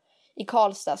Mello i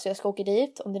Karlstad, så jag ska åka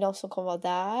dit. Om det är någon som kommer vara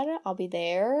där, I'll be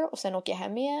there. Och sen åker jag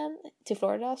hem igen till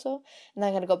Florida, så. And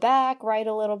I'm gonna go back,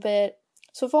 write a little bit.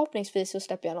 Så förhoppningsvis så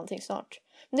släpper jag någonting snart.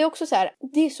 Men det är också så här,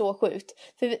 det är så sjukt.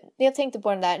 För jag tänkte på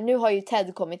den där, nu har ju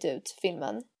Ted kommit ut,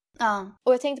 filmen.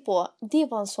 Och jag tänkte på, det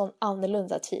var en sån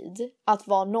annorlunda tid att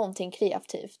vara någonting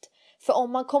kreativt. För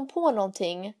om man kom på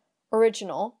någonting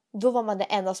original, då var man det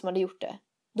enda som hade gjort det.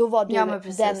 Då var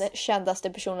du den kändaste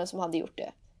personen som hade gjort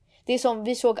det. Det är som,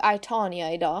 vi såg I,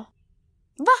 Tonya idag.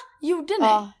 Va? Gjorde ni?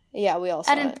 Ja, yeah, we all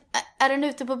saw it. Är den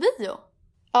ute på bio?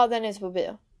 Ja, den är ute på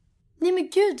bio. Nej men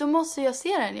gud, då måste jag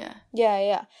se den ju.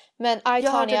 Ja. Men I, jag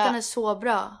Tonya... har hört att den är så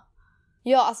bra.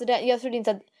 Ja, alltså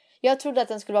jag trodde att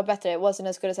den skulle vara bättre. It wasn't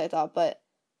as good as I thought, but...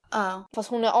 Fast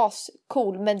hon är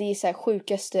ascool, men det är så här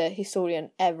sjukaste historien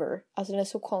ever. Alltså den är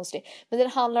så konstig. Men den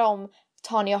handlar om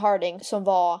Tonya Harding som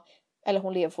var, eller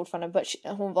hon lever fortfarande, but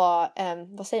hon var,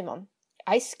 vad säger man?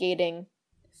 Ice skating.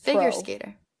 Figure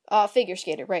skater. Ja, figure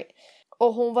skater, right.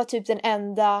 Och hon var typ den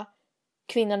enda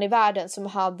kvinnan i världen som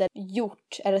hade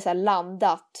gjort, eller så här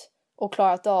landat och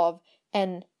klarat av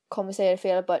en, kommer säga det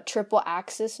fel, but triple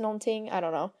axis någonting, I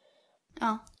don't know.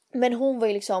 Men hon var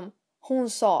ju liksom, hon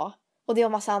sa, och det var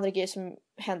massa andra grejer som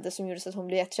hände som gjorde så att hon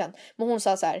blev jättekänd. Men hon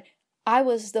sa så här: I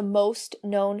was the most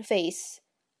known face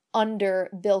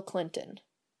under Bill Clinton.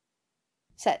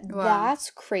 Så här, wow.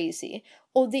 That's crazy.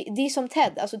 Och det är som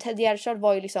Ted. Alltså Ted Gärdestad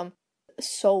var ju liksom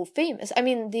so famous. I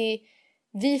mean,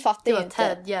 vi fattar ju inte. Det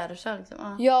var Ted Gärdestad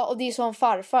liksom. Ja, och det är som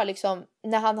farfar liksom.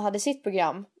 När han hade sitt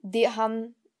program.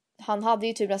 Han hade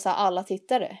ju typ nästan alla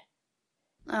tittare.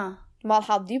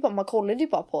 Man kollade ju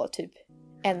bara på typ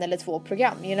 1 eller 2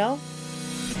 program, you know?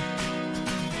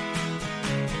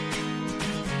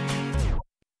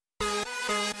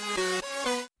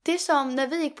 Det är som när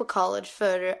vi gick på college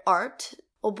för art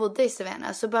och bodde i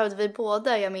Savannah, så behövde vi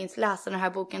båda, jag minns, läsa den här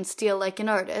boken Steal Like an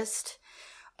Artist.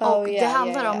 Och det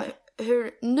handlar om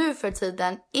hur nu för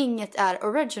tiden inget är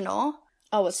original.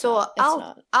 Så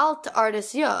allt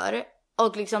artists gör,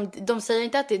 och liksom, de säger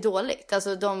inte att det är dåligt.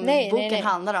 Alltså boken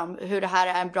handlar om hur det här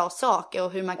är en bra sak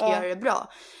och hur man kan göra det bra.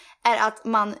 Är att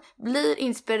man blir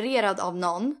inspirerad av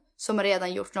någon som har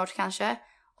redan gjort något kanske,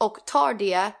 och tar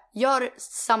det, gör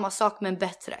samma sak men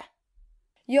bättre.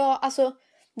 Ja, alltså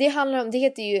det handlar om, det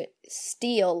heter ju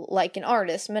steal like an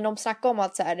artist, men de snackar om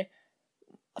att så här,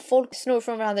 folk snor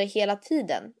från varandra hela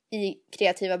tiden i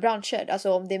kreativa branscher.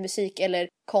 Alltså om det är musik eller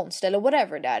konst eller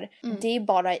whatever där. Det är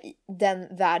bara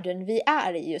den världen vi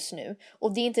är i just nu.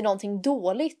 Och det är inte någonting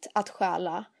dåligt att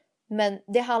stjäla. Men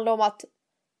det handlar om att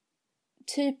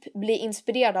typ bli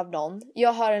inspirerad av någon.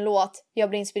 Jag hör en låt, jag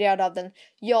blir inspirerad av den.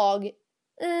 Jag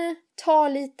tar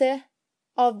lite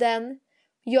av den,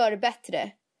 gör det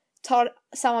bättre. Tar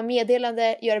samma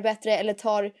meddelande, gör det bättre. Eller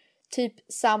tar typ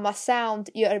samma sound,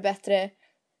 gör det bättre.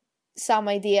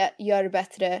 Samma idé, gör det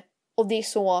bättre. Och det är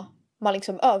så man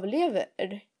liksom överlever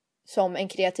som en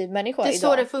kreativ människa idag. Det är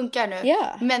så det funkar nu.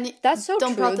 Yeah, men that's so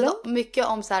de true, pratar mycket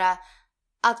om så här,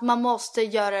 att man måste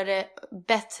göra det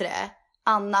bättre.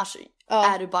 Annars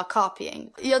är du bara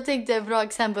copying. Jag tänkte ett bra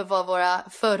exempel var våra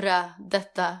före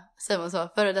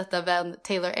detta vän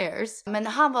Taylor Ayers. Men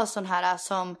han var sån här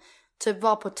som typ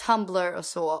var på Tumblr och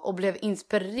så och blev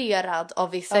inspirerad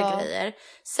av vissa grejer.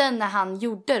 Sen när han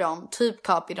gjorde dem, typ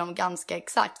copy dem ganska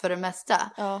exakt för det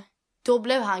mesta. Då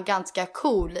blev han ganska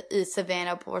cool i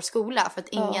Savannah på vår skola för att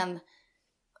ingen,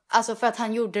 alltså för att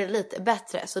han gjorde det lite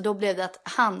bättre. Så då blev det att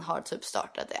han har typ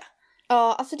startat det.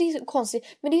 Ja, alltså det är så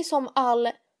konstigt. Men det är som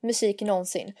all musik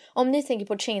någonsin. Om ni tänker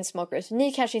på Chainsmokers,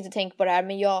 ni kanske inte tänker på det här,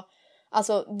 men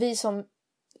alltså vi som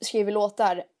skriver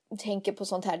låtar tänker på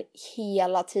sånt här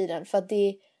hela tiden. För att det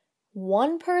är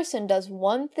one person does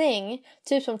one thing.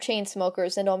 Typ som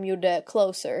Chainsmokers när de gjorde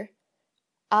Closer.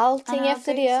 Allting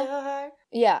efter det.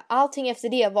 Ja, allting efter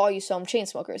det var ju som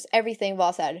Chainsmokers. Everything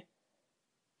var så här: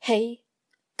 hey,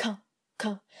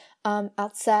 come, I'm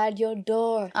outside your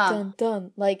door. Dun,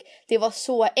 dun. Like, det var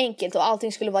så enkelt. Och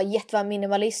allting skulle vara jättevara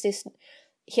minimalistiskt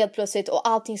helt plötsligt. Och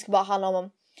allting skulle bara handla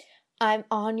om I'm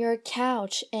on your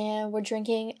couch and we're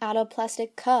drinking out of plastic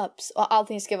cups. Och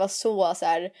allting ska vara så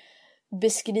här,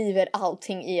 beskriver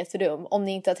allting i ett rum. Om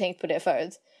ni inte har tänkt på det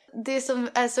förut. Det som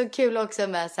är så kul också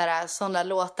med sådana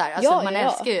låtar. Alltså man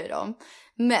älskar ju dem.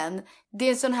 Men det är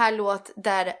en sån här låt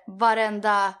där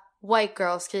varenda white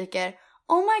girl skriker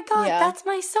oh my god,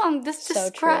 that's my song. This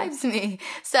describes me.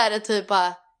 Så är det typ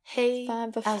bara hey,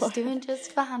 I was doing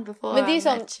just fine before. Men det är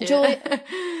som Julia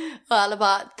och alla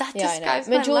bara that describes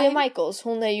my life. Men Julia Michaels,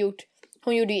 hon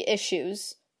gjorde ju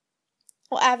Issues.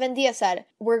 Och även det så här,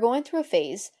 we're going through a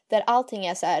phase där allting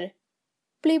är så här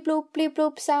blip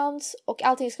bloop sounds och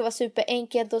allting ska vara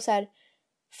superenkelt och så här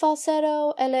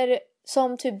falsetto, eller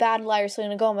som typ Bad Liar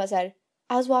Selena Gomez så här,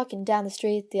 I was walking down the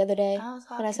street the other day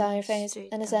when I saw your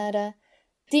face and I said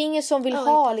det är ingen som vill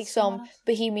ha liksom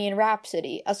Bohemian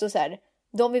Rhapsody. Alltså så här,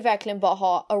 de vill verkligen bara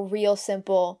ha a real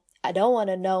simple I don't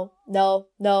wanna know,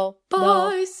 no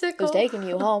who's taking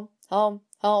you home.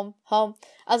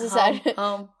 Alltså så här,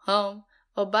 home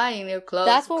or buying new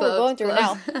clothes. That's what we're going through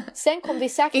now. Sen kommer vi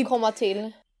säkert komma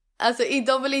till. Alltså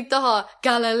de vill inte ha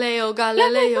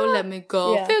Galileo, let me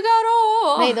go,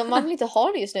 Figaro. Nej, man vill inte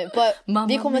ha det just nu.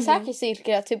 Vi kommer säkert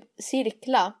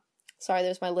cirkla. Sorry,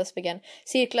 there's my lisp again.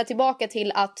 Cirkla tillbaka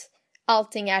till att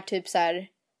allting är typ så här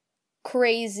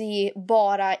crazy,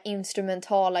 bara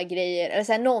instrumentala grejer. Eller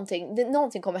så här,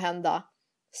 någonting kommer hända.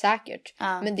 Säkert.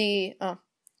 Men det är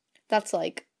that's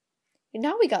like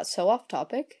now we got so off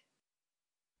topic.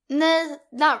 Nej,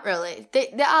 not really.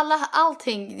 Det är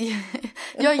allting.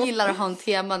 Jag gillar att ha en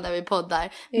tema när vi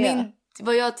poddar.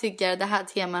 Vad jag tycker det här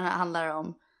teman handlar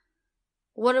om.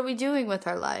 What are we doing with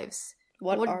our lives?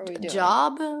 What are we doing?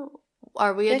 Job?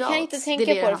 Are we adults? Jag kan inte tänka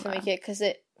på det för mycket because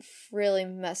it really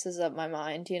messes up my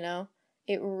mind, you know?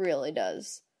 It really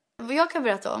does. Vad jag kan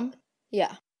berätta om?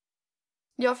 Yeah.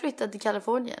 Jag flyttade till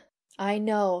Kalifornien. I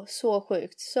know. Så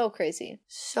sjukt. So crazy.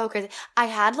 So crazy. I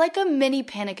had like a mini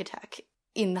panic attack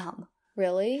innan.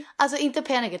 Really? Alltså inte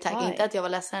panic attack, Why? inte att jag var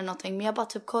ledsen eller någonting. Men jag bara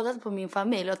typ kollade på min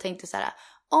familj och tänkte så här: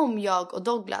 om jag och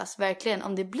Douglas verkligen,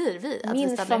 om det blir vi att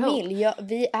vi stannar familj, ihop.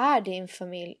 Vi är din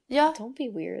familj. Ja. Don't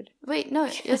be weird. Wait, no.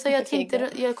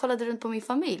 Jag kollade runt på min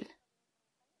familj.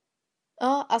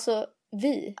 Ja, alltså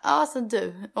vi. Ja, alltså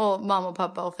du och mamma och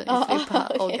pappa och Filippa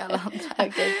och alla andra.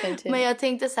 Okay, men jag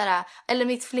tänkte så här, eller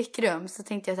mitt flickrum, så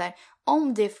tänkte jag så här: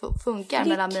 om det funkar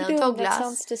mellan mig och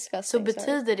Douglas så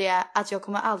betyder det att jag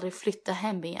kommer aldrig flytta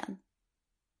hem igen.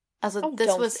 Alltså,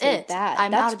 this was it.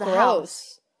 I'm out of the house.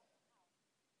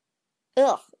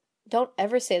 Ugh. Don't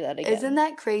ever say that again. Isn't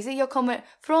that crazy? Jag kommer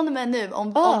från och med nu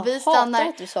om vi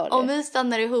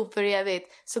stannar ihop för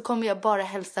evigt så kommer jag bara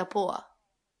hälsa på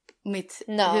mitt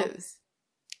hus.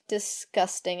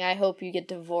 Disgusting. I hope you get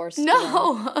divorced.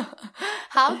 No.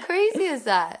 How crazy is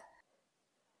that?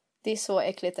 Det är så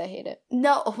äckligt, I hate it.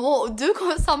 No, du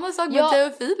kommer samma sak med dig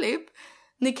och Filip.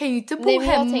 Ni kan ju inte bo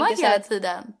hemma hela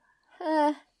tiden.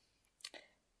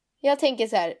 Jag tänker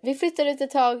så här, vi flyttar ut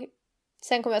ett tag.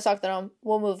 Sen kommer jag sakna dem.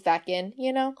 We'll move back in,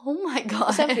 you know. Oh my god.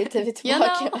 Och sen flyttar vi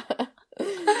tillbaka.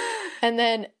 And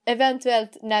then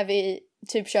eventuellt när vi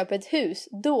typ köper ett hus,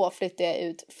 då flyttar jag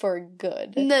ut for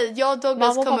good. Nej, jag och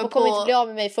Douglas kommer på... kommer inte bli av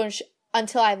med mig förrän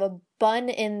until I have a bun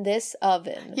in this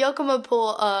oven. Jag kommer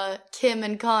på Kim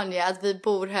and Kanye att vi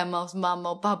bor hemma hos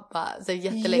mamma och pappa så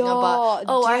jättelänge och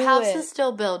bara our house is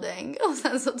still building. Och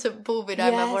sen så typ bor vi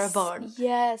där med våra barn.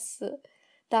 Yes.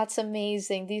 That's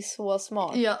amazing. Det är så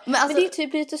smart. Ja, men det är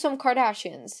typ lite som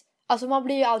Kardashians. Alltså man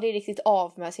blir ju aldrig riktigt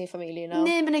av med sin familj, you know?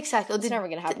 Nej men exakt. Och never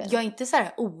gonna happen. Jag är inte så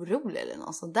här orolig eller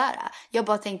något sånt där. Jag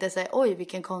bara tänkte säga, oj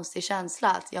vilken konstig känsla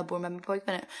att jag bor med min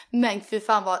pojkvän nu. Men för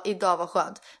fan vad idag var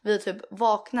skönt. Vi typ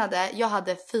vaknade, jag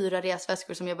hade 4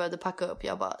 resväskor som jag började packa upp.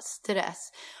 Jag bara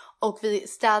stress. Och vi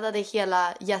städade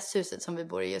hela gästhuset som vi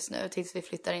bor i just nu tills vi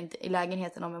flyttar in i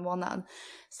lägenheten om en månad.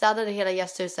 Städade hela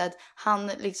gästhuset. Han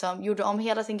liksom gjorde om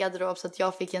hela sin garderob så att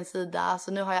jag fick en sida.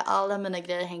 Så nu har jag alla mina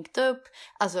grejer hängt upp.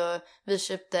 Alltså vi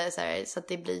köpte så att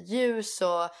det blir ljus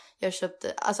och jag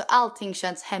köpte... Alltså allting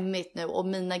känns hemmigt nu och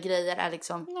mina grejer är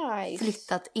liksom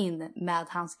flyttat in med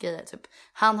hans grejer. Typ.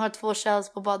 Han har 2 shelves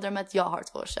på badrummet, jag har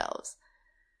 2 shelves.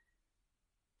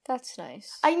 That's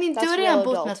nice. I mean, du har redan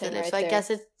bott med Philip, so I guess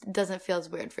it doesn't feel as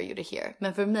weird for you to hear.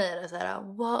 Men för mig är det så här,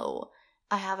 wow,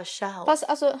 I have a shelf. Fast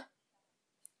alltså,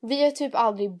 vi har typ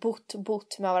aldrig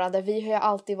bott med varandra. Vi har ju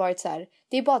alltid varit så här.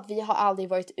 Det är bara att vi har aldrig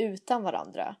varit utan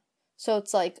varandra. So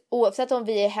it's like, oavsett om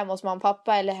vi är hemma hos mamma och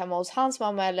pappa eller hemma hos hans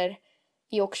mamma eller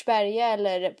i Åkersberga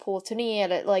eller på turné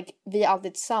eller like, vi är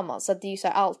alltid tillsammans. Så det är ju så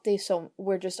här, alltid som,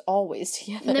 we're just always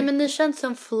together. Nej men ni känns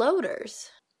som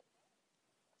floaters.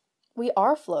 We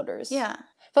are floaters. Yeah.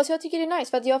 Fast jag tycker det är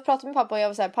nice för att jag pratade med pappa och jag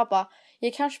var så här, pappa,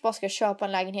 jag kanske bara ska köpa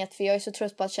en lägenhet för jag är så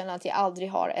trött på att känna att jag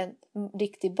aldrig har en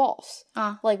riktig bas.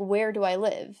 Like, where do I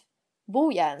live?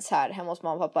 Bor jag ens här hemma hos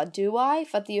mamma och pappa? Do I?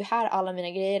 För att det är ju här alla mina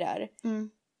grejer är.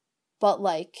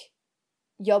 But like,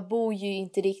 jag bor ju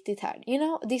inte riktigt här. You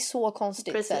know? Det är så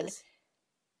konstigt. Precis.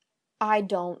 I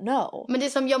don't know. Men det är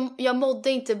som, jag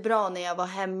mådde inte bra när jag var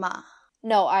hemma.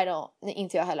 No, I don't.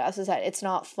 Inte jag heller. Alltså så här, it's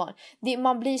not fun.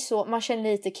 Man blir så, man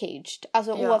känner lite caged.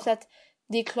 Alltså oavsett,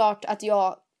 det är klart att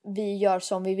vi gör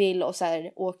som vi vill och så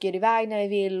här, åker iväg när vi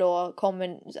vill och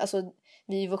kommer, alltså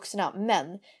vi är vuxna.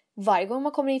 Men varje gång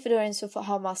man kommer in för dörren så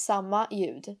har man samma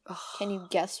ljud. Can you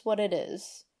guess what it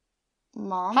is?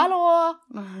 Mom. Hallå!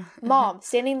 Mom,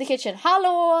 standing in the kitchen.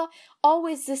 Hallå!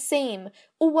 Always the same.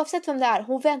 Oavsett vem det är.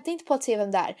 Hon väntar inte på att se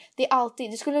vem det är. Det är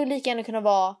alltid, det skulle lika gärna kunna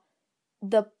vara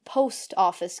the post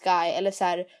office guy eller så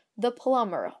här, the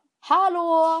plumber.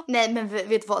 Hallå! Nej men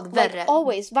vet du vad, värre. Like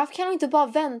always. Varför kan du inte bara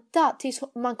vänta tills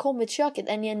man kommer till köket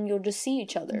and then you'll just see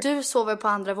each other? Du sover på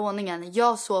andra våningen.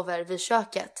 Jag sover vid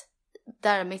köket.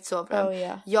 Där är mitt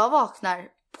sovrum. Jag vaknar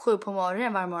 7 på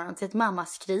morgonen varje morgon till att mamma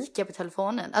skriker på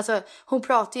telefonen. Alltså hon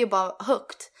pratar ju bara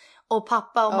högt. Och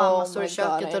pappa och mamma står i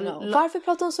köket. Varför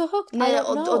pratar hon så högt? Nej,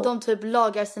 och de typ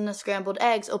lagar sina scrambled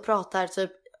eggs och pratar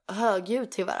typ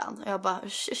högljutt till varandra. Och jag bara,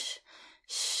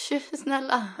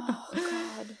 snälla. Oh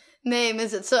god. Nej men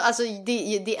så alltså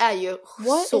det är ju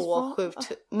så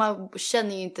sjukt. Man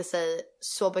känner ju inte sig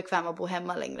så bekväm att bo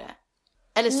hemma längre.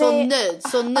 Eller så nöjd,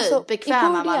 alltså,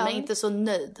 bekväm är man, men inte så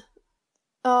nöjd.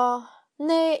 Ja,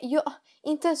 nej, jag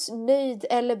inte ens nöjd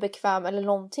eller bekväm eller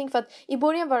någonting. För att i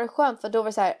början var det skönt för då var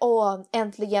det så här,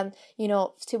 äntligen, you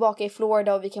know, tillbaka i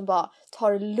Florida och vi kan bara ta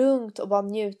det lugnt och bara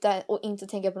njuta och inte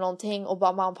tänka på någonting och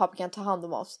bara mamma och pappa kan ta hand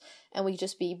om oss and we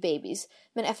just be babies.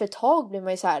 Men efter ett tag blir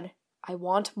man ju så här, I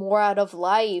want more out of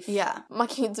life. Yeah. Man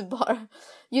kan ju inte bara...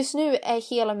 Just nu är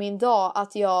hela min dag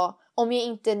att om jag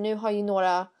inte... Nu har ju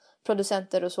några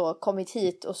producenter och så kommit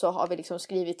hit och så har vi liksom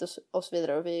skrivit och så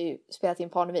vidare och vi har ju spelat in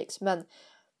Parneviks. Men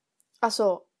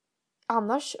alltså,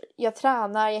 annars, jag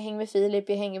tränar, jag hänger med Filip,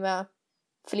 jag hänger med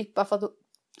Filippa för att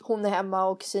hon är hemma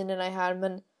och kusinerna är här,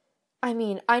 men I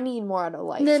mean, I need more out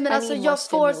of life. Nej men alltså jag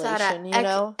får så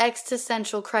här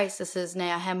existential crises när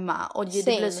jag är hemma och det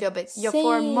blir så jobbigt. Jag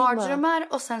får mardrömmar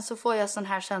och sen så får jag sån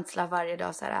här känsla varje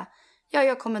dag så här,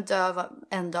 jag kommer dö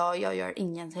en dag och jag gör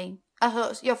ingenting.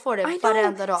 Alltså jag får det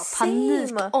varenda dag.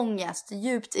 Panikångest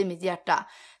djupt i mitt hjärta.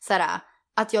 Så här,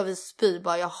 att jag vill spy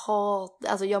bara,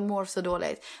 jag mår så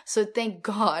dåligt. Så thank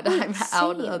God I'm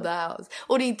out of the house.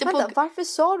 Och det är inte varför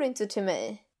sa du inte till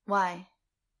mig?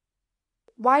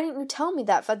 Why didn't you tell me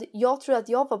that? För att jag tror att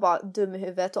jag var bara dum i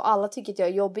huvudet och alla tycker att jag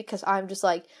är jobbig because I'm just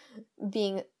like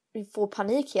får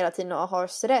panik hela tiden och har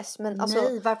stress. Men alltså,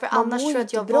 nej, varför annars tror jag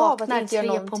att jag vaknar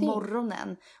 3 på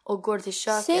morgonen och går till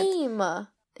köket. Same.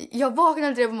 Jag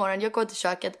vaknar 3 på morgonen, jag går till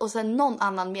köket och sen någon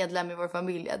annan medlem i vår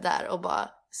familj är där och bara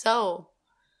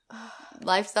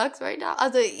life sucks right now.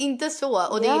 Alltså inte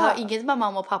så. Och det har inget med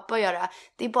mamma och pappa att göra.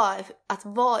 Det är bara att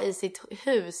vara i sitt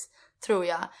hus, tror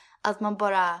jag. Att man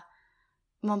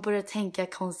börjar tänka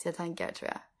konstiga tankar, tror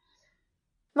jag.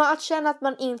 Men att känna att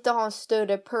man inte har en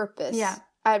större purpose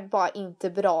är bara inte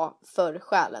bra för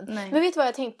själen. Nej. Men vet du vad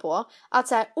jag tänkt på? Att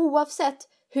så här, oavsett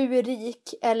hur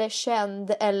rik eller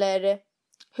känd eller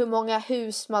hur många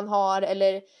hus man har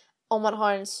eller om man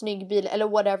har en snygg bil eller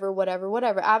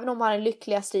whatever. Även om man är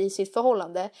lyckligast i sitt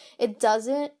förhållande. It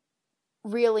doesn't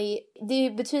really...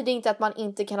 Det betyder inte att man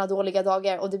inte kan ha dåliga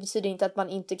dagar. Och det betyder inte att man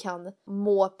inte kan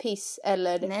må piss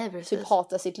eller typ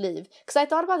hata sitt liv. 'Cause I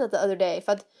thought about it the other day.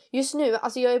 För att just nu,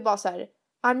 alltså jag är bara så här...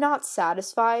 I'm not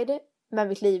satisfied med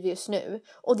mitt liv just nu.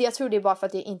 Och jag tror det är bara för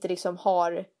att jag inte liksom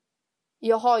har...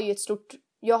 Jag har ju ett stort...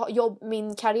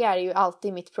 min karriär är ju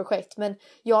alltid mitt projekt. Men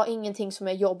jag har ingenting som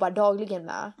jag jobbar dagligen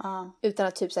med. Utan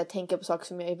att typ så här, tänka på saker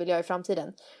som jag vill göra i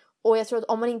framtiden. Och jag tror att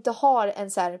om man inte har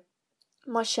en så här...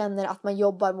 Man känner att man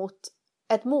jobbar mot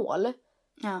ett mål.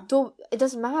 Då, it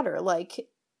doesn't matter. Like,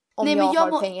 om jag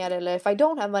har pengar eller if I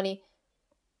don't have money.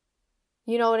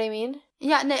 You know what I mean?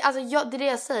 Ja, nej, alltså det är det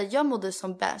jag säger. Jag mådde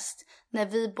som bäst när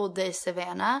vi bodde i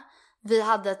Savannah. Vi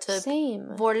hade typ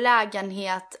vår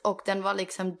lägenhet och den var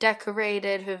liksom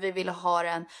decorated hur vi ville ha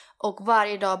den. Och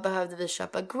varje dag behövde vi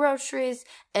köpa groceries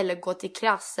eller gå till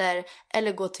klasser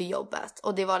eller gå till jobbet.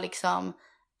 Och det var liksom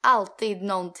alltid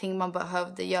någonting man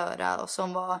behövde göra och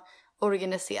som var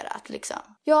organiserat liksom.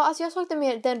 Ja, alltså jag saknar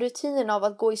mer den rutinen av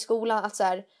att gå i skolan. Att så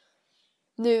här,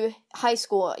 nu high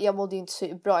school, jag mådde inte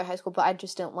så bra i high school, but I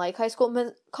just didn't like high school.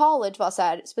 Men college var så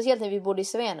här, speciellt när vi bodde i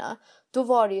Savannah, då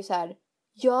var det ju så här,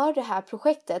 gör det här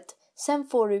projektet, sen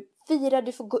får du fira,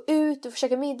 du får gå ut, du får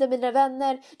käka middag med dina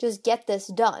vänner, just get this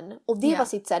done. Och det var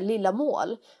sitt så här lilla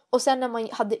mål. Och sen när man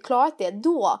hade klarat det,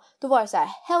 då var det så här,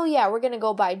 hell yeah, we're gonna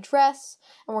go buy a dress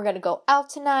and we're gonna go out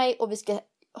tonight och vi ska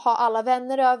ha alla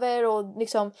vänner över och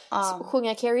liksom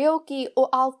sjunga karaoke och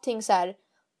allting så här.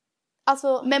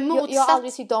 Alltså, men jag har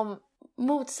aldrig tyckt om...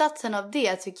 Motsatsen av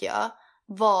det tycker jag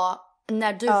var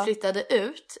när du flyttade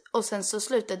ut och sen så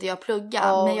slutade jag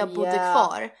plugga när jag bodde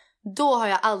kvar. Då har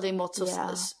jag aldrig mått så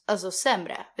alltså,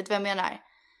 sämre. Vet du vad jag menar?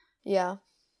 Ja.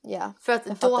 För att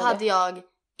då hade jag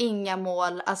inga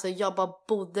mål. Alltså jag bara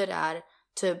bodde där,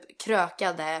 typ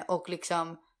krökade och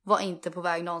liksom var inte på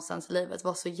väg någonstans i livet.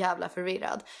 Var så jävla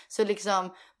förvirrad. Så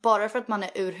liksom, bara för att man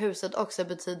är ur huset också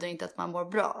betyder inte att man mår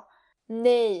bra.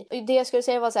 Nej, det jag skulle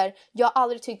säga var så här, jag har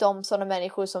aldrig tyckt om sådana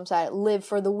människor som så här, live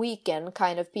for the weekend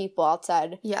kind of people. Att så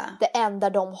här, det enda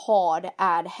de har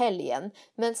är helgen.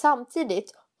 Men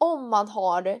samtidigt, om man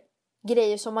har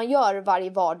grejer som man gör varje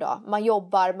vardag, man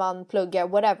jobbar, man pluggar,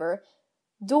 whatever,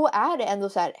 då är det ändå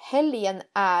så här, helgen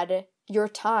är your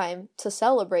time to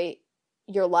celebrate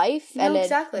your life,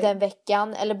 eller den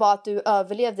veckan, eller bara att du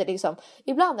överlevde liksom.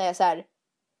 Ibland är jag så här,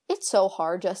 it's so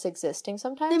hard just existing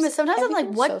sometimes. Nej, men sometimes I'm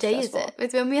like, what day is it? Vet du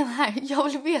vad jag menar? Jag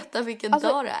vill veta vilken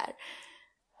dag det är.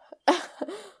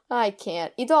 I can't.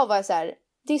 Idag var jag så här,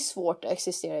 det är svårt att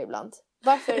existera ibland.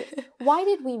 Varför? Why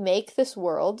did we make this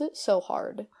world so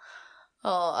hard?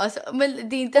 Ja, alltså, men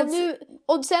det är inte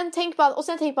och sen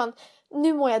tänker man,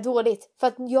 nu mår jag dåligt för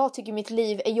att jag tycker mitt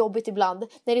liv är jobbigt ibland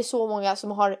när det är så många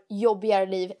som har jobbigare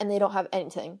liv and they don't have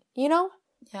anything. You know?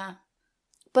 Yeah.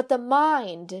 But the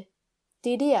mind, det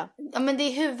är det. Ja, men det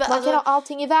är huvudet. Man kan ha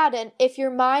allting i världen. If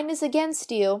your mind is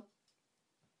against you,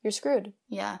 you're screwed.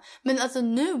 Ja, men alltså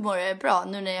nu mår jag bra.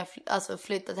 Nu när jag alltså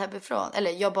flyttat hemifrån.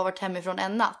 Eller jag har bara varit hemifrån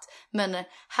en natt. Men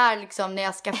här liksom när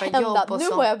jag skaffar jobb och nu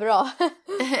mår jag bra.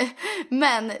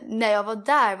 Men när jag var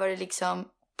där var det liksom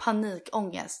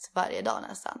panikångest varje dag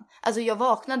nästan. Alltså jag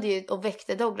vaknade ju och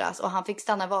väckte Douglas. Och han fick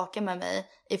stanna vaken med mig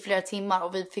i flera timmar.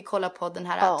 Och vi fick kolla på den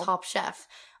här Top Chef.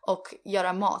 Och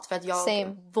göra mat för att jag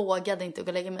vågade inte gå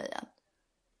och lägga mig igen.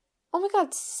 Oh my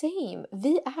god, same.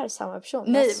 Vi är samma person.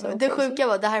 Nej, det sjuka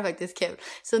var, det här är faktiskt kul.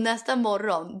 Så nästa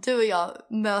morgon, du och jag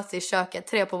möts i köket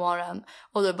 3 på morgonen.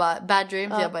 Och du bara, bad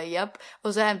dreams, jag bara, japp.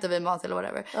 Och så hämtar vi mat eller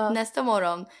whatever. Nästa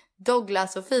morgon,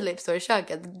 Douglas och Filip står i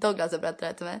köket. Douglas har berättat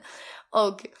det till mig.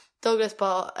 Och Douglas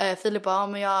bara, Filip bara,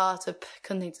 men jag typ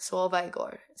kunde inte sova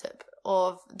igår. Typ.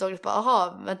 Och Douglas bara,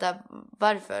 aha, vänta,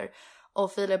 varför?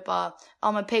 Och Filip bara,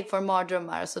 men pig får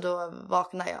mardrömmar, så då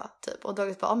vaknar jag typ. Och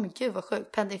Douglas bara, men gud vad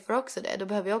sjukt, Penny får också det, då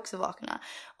behöver jag också vakna.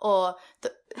 Och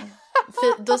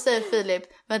då säger Filip,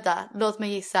 vänta, låt mig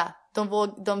gissa,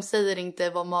 de säger inte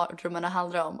vad mardrömmarna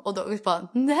handlar om. Och Douglas bara,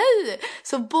 nej!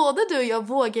 Så både du och jag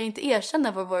vågar inte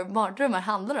erkänna vad våra mardrömmar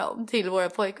handlar om till våra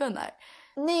pojkvänner.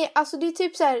 Nej, alltså det är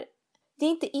typ så här, det är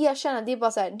inte erkännande, det är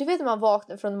bara så här, du vet när man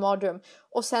vaknar från en mardröm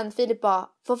och sen Filip bara,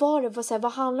 vad var det,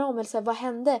 vad handlar det om, eller så här, vad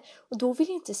hände? Och då vill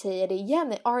jag inte säga det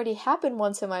igen, it already happened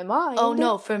once in my mind. Oh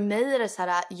no, för mig är det så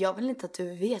här, jag vill inte att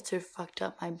du vet hur fucked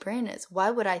up my brain is.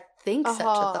 Why would I think such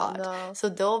a thought? No. Så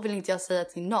då vill inte jag säga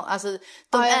till någon. Alltså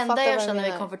de enda jag känner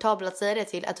mig komfortabel att säga det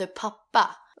till är typ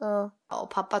pappa. Och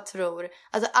pappa tror,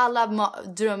 alltså alla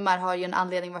drömmar har ju en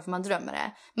anledning varför man drömmer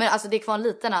det. Men alltså det kan vara en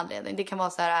liten anledning. Det kan vara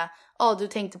så här, du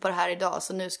tänkte på det här idag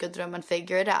så nu ska drömmen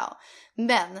figure it out.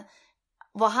 Men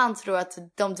vad han tror att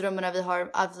de drömmarna vi har,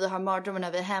 att vi har mardrömmar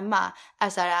när vi är hemma, är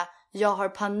så här, jag har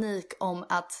panik om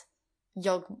att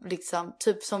jag liksom,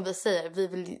 typ som vi säger, vi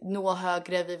vill nå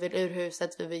högre, vi vill ur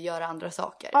huset, vi vill göra andra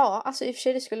saker. Ja, alltså i och för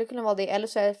sig det skulle kunna vara det. Eller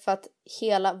så är det för att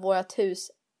hela vårt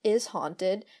hus is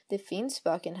haunted. Det finns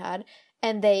spöken här.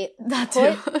 And they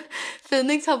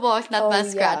Phoenix har vaknat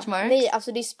med scratch marks. Nej,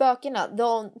 alltså det är spökena.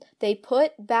 They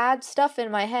put bad stuff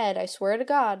in my head, I swear to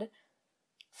God.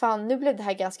 Fan, nu blev det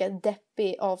här ganska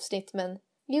deppig avsnitt, men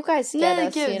you guys get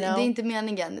us, gud, you know. det är inte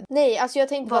meningen. Nej, alltså jag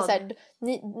tänkte bara så här,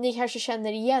 ni kanske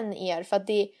känner igen er, för att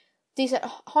det är så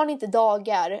här, har ni inte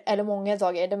dagar eller många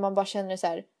dagar där man bara känner så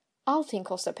här, allting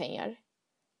kostar pengar.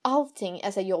 Allting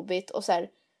är så jobbigt och så här,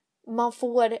 man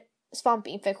får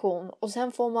svampinfektion och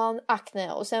sen får man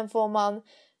akne och sen får man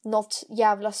något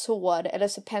jävla sår eller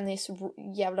så Pennys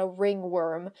jävla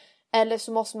ringworm, eller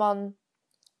så måste man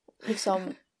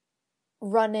liksom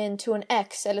run into an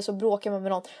ex, eller så bråkar man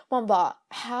med någon. Man bara,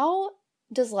 how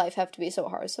does life have to be so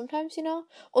hard sometimes, you know?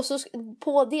 Och så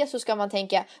på det så ska man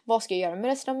tänka, vad ska jag göra med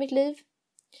resten av mitt liv?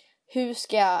 Hur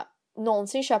ska jag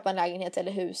någonsin köpa en lägenhet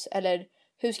eller hus? Eller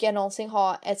hur ska jag någonsin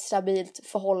ha ett stabilt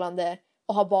förhållande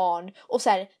och ha barn? Och så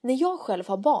här, när jag själv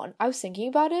har barn, I was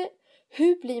thinking about it.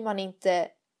 Hur blir man inte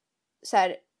så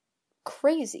här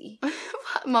crazy?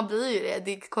 Man blir ju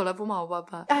det. Kolla på mamma och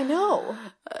pappa. I know.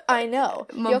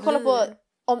 Jag kollar på,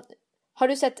 har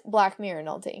du sett Black Mirror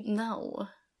någonting? No.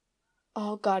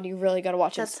 Oh god, you really gotta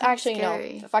watch it. Actually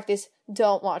scary. No, faktiskt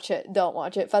don't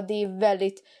watch it. För att det är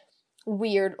väldigt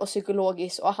weird och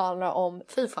psykologiskt och handlar om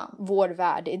vår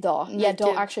värld idag.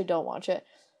 Don't watch it.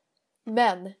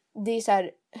 Men det är så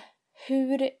här,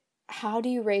 how do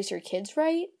you raise your kids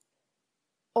right?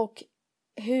 Och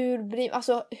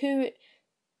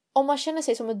om man känner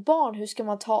sig som ett barn, hur ska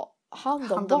man ta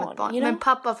hand om barn? You know? Men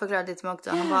pappa förklarade det till mig också.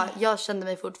 Han bara, jag kände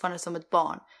mig fortfarande som ett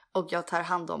barn och jag tar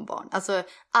hand om barn. Alltså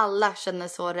alla känner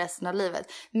så resten av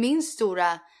livet. Min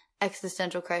stora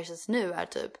existential crisis nu är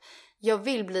typ, jag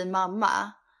vill bli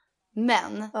mamma,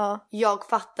 men jag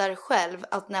fattar själv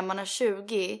att när man är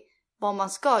 20, vad man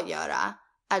ska göra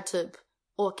är typ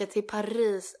åka till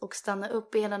Paris och stanna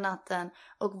upp hela natten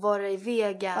och vara i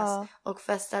Vegas och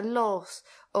festa loss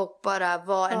och bara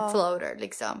vara en floater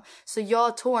liksom. Så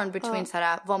jag torn between så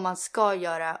här, vad man ska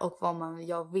göra och vad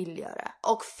jag vill göra.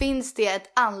 Och finns det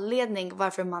ett anledning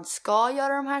varför man ska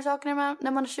göra de här sakerna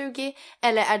när man är 20?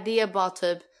 Eller är det bara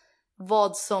typ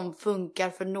vad som funkar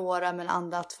för några men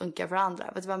annat funkar för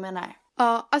andra? Vet du vad jag menar?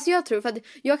 Ja, alltså jag tror, för att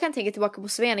jag kan tänka tillbaka på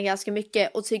Sverige ganska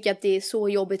mycket och tycka att det är så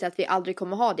jobbigt att vi aldrig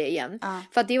kommer ha det igen.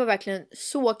 För att det var verkligen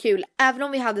så kul. Även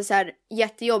om vi hade så här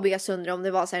jättejobbiga stunder, om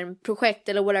det var så här en projekt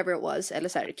eller whatever it was, eller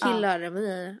så här killar,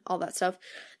 all that stuff.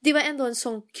 Det var ändå en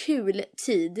sån kul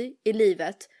tid i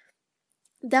livet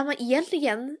där man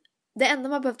egentligen, det enda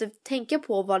man behövde tänka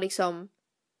på var liksom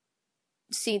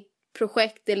sitt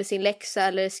projekt eller sin läxa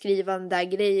eller skriva den där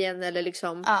grejen eller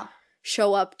liksom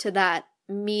show up to that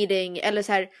meeting eller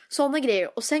så här, såna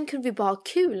grejer, och sen kunde vi bara ha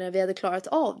kul när vi hade klarat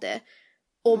av det,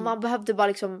 och man behövde bara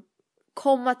liksom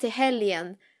komma till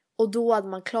helgen och då hade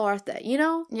man klarat det, you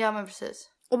know? Ja, men precis.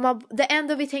 Och det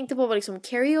enda vi tänkte på var liksom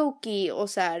karaoke och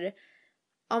så här,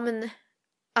 ja men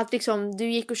att liksom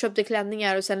du gick och köpte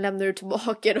klänningar och sen lämnade du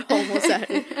tillbaka dem och så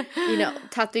här, you know,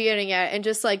 tatueringar and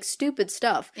just like stupid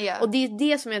stuff. Och det är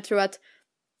det som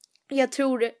jag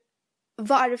tror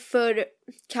varför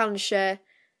kanske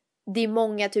det är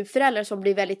många typ föräldrar som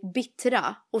blir väldigt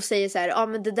bittra och säger så här,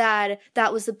 men det där,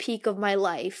 that was the peak of my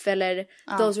life, eller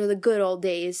those are the good old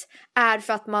days, är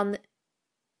för att man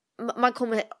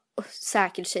kommer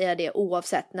säkert säga det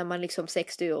oavsett när man liksom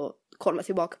 60 och kollar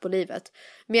tillbaka på livet.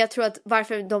 Men jag tror att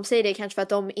varför de säger det kanske för att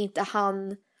de inte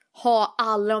hann ha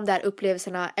alla de där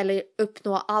upplevelserna eller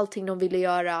uppnå allting de ville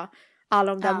göra,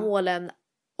 alla de där målen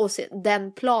och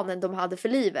den planen de hade för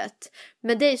livet.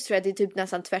 Men det tror jag det är typ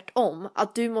nästan tvärtom.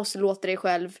 Att du måste låta dig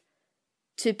själv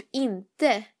typ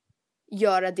inte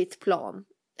göra ditt plan.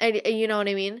 You know what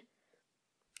I mean?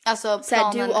 Alltså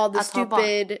planen do all the att stupid... ha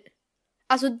barn.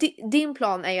 Alltså din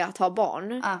plan är ju att ha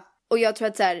barn. Och jag tror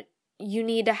att så här, you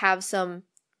need to have some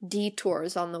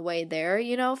detours on the way there,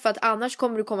 you know? För att annars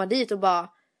kommer du komma dit och bara,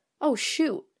 oh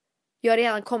shoot, jag har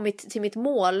redan kommit till mitt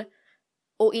mål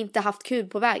och inte haft kul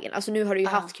på vägen. Alltså nu har du ju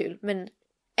haft kul, men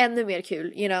ännu mer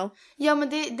kul, you know. Ja, men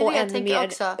det och jag ännu tänker mer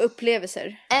också.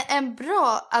 Upplevelser. En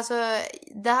bra, alltså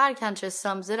det här kanske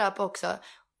sums it up också.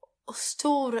 Och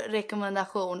stor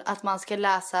rekommendation att man ska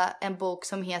läsa en bok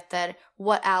som heter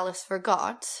What Alice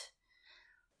Forgot.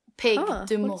 Pig,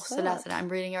 du måste läsa den.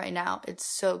 I'm reading it right now. It's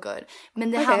so good.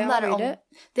 Men det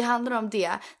handlar om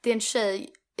det. Det är en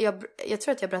tjej, jag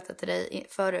tror att jag berättade till dig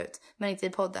förut, men inte i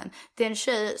podden. Det är en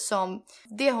tjej som,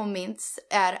 det hon minns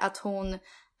är att hon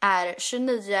är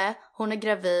 29, hon är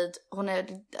gravid, hon är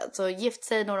alltså gift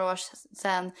sig några år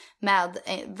sedan med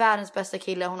världens bästa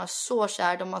kille. Hon är så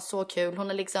kär, de har så kul. Hon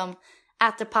är liksom,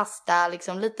 äter pasta,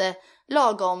 liksom lite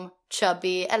lagom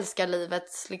chubby, älskar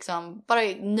livet, liksom bara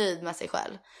är nöjd med sig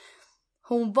själv.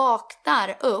 Hon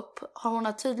vaknar upp, hon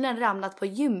har tydligen ramlat på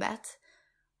gymmet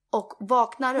och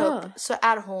vaknar upp så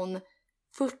är hon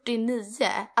 49.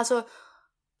 Alltså,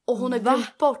 och hon har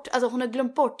glömt bort, alltså hon har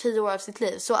glömt bort 10 år av sitt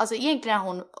liv. Så alltså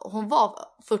egentligen hon var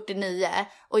 49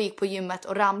 och gick på gymmet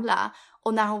och ramlade.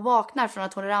 Och när hon vaknar från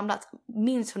att hon har ramlat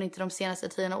minns hon inte de senaste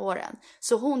 10 åren.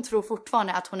 Så hon tror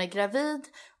fortfarande att hon är gravid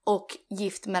och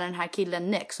gift med den här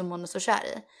killen Nick som hon är så kär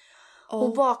i.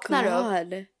 Hon vaknar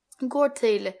upp, går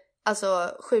till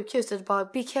alltså sjukhuset och bara,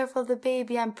 be careful of the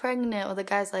baby, I'm pregnant. Och the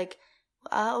guy's like,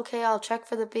 okay, I'll check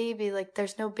for the baby, like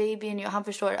there's no baby in you. Han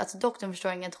förstår, alltså doktorn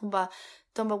förstår inget.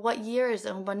 De bara, what year is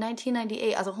it? Hon bara,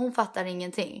 1998. Alltså hon fattar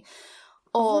ingenting.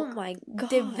 Och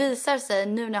det visar sig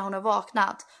nu när hon har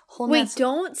vaknat. Wait,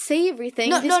 don't say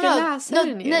everything.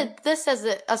 Nej, this says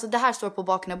it, alltså det här står på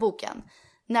baken av boken.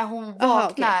 När hon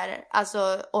vaknar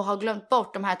alltså, och har glömt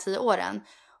bort de här 10 åren.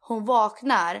 Hon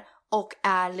vaknar och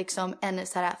är liksom en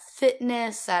så här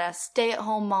fitness, så här stay at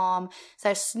home mom, så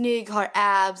här snygg, har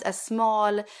abs, är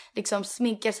smal, liksom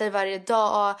sminkar sig varje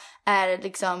dag, är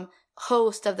liksom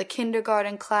host of the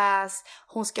kindergarten class.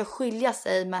 Hon ska skilja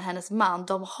sig med hennes man.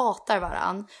 De hatar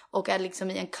varann och är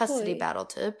liksom i en custody battle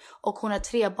typ. Och hon har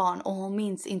 3 barn och hon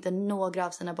minns inte några av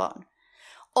sina barn.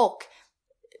 Och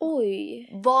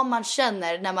vad man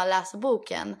känner när man läser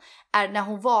boken är när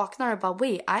hon vaknar och bara,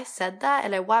 wait, I said that?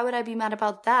 Eller why would I be mad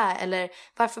about that? Eller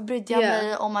varför brydde jag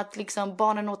mig om att liksom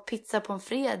barnen åt pizza på en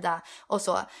fredag? Och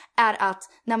så är att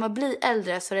när man blir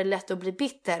äldre så är det lätt att bli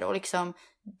bitter och liksom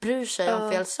bryr sig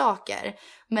om fel saker.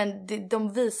 Men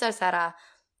de visar så här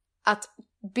att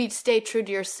stay true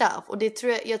to yourself. Och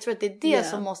jag tror att det är det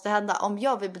som måste hända. Om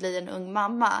jag vill bli en ung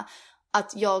mamma,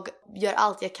 att jag gör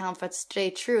allt jag kan för att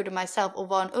stay true to myself och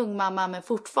vara en ung mamma, men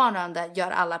fortfarande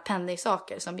gör alla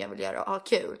penny-saker som jag vill göra och ha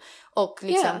kul. Och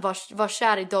liksom var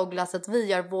kär i Douglas, att vi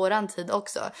gör våran tid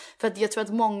också. För att jag tror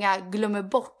att många glömmer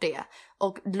bort det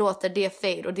och låter det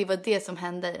fade. Och det var det som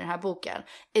hände i den här boken.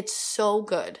 It's so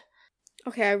good.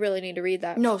 Okay, I really need to read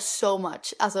that. No, so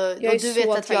much. Alltså, jag är du vet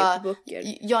att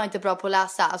jag är inte bra på att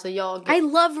läsa. Alltså, I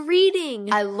love reading.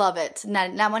 I love it.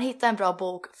 När man hittar en bra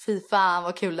bok, fy fan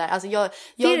vad kul det är. Alltså,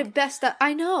 det är det bästa,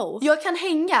 I know. Jag kan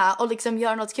hänga och liksom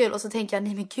göra något kul och så tänker jag,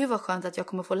 nej men gud vad skönt att jag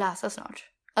kommer få läsa snart.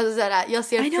 Alltså såhär, jag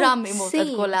ser fram emot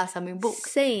att gå och läsa min bok.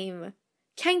 Same.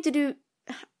 Kan inte du...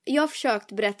 Jag har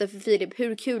försökt berätta för Filip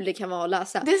hur kul det kan vara att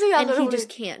läsa. Det är så jävla roligt. And he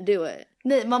just can't do it.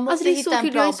 Nej, man måste hitta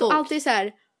en bra bok. Jag är alltid så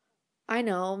här. I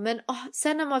know, men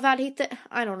sen när man väl hittar, I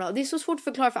don't know, det är så svårt att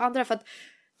förklara för andra för att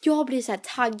jag blir så här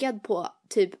taggad på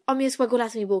typ, om jag ska bara gå och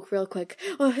läsa min bok real quick.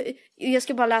 Jag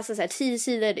ska bara läsa så här 10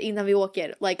 sidor innan vi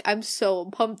åker. Like, I'm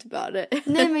so pumped about it.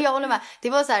 Nej, men jag håller med. Det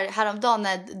var så här häromdagen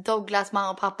när Douglas,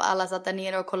 mamma och pappa, alla satt där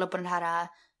nere och kollade på den här,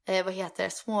 vad heter det,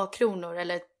 små kronor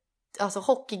eller alltså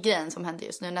hockeygrejen som hände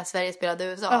just nu när Sverige spelade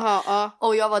USA.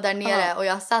 Och jag var där nere och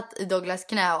jag satt i Douglas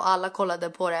knä och alla kollade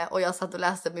på det och jag satt och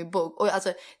läste min bok. Och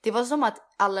alltså, det var som att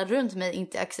alla runt mig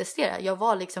inte existerade. Jag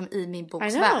var liksom i min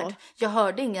boksvärld. Jag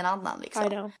hörde ingen annan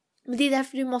liksom. Men det är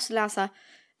därför du måste läsa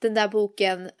den där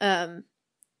boken.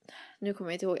 Nu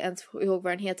kommer jag inte ihåg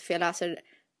vad den heter för jag läser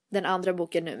den andra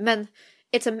boken nu. Men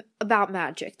it's about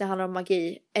magic. Det handlar om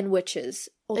magi and witches.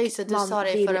 Och så du sa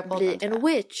det i förra podden, bli en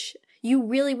witch.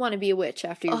 You really want to be a witch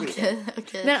after you read it.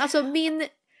 Okay. Men alltså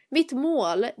mitt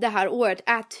mål det här året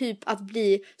är typ att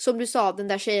bli, som du sa, den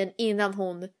där tjejen innan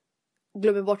hon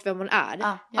glömmer bort vem hon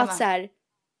är. Att så här,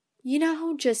 you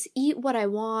know, just eat what I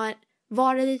want.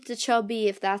 Vara lite chubby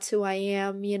if that's who I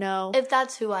am, you know. If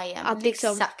that's who I am, att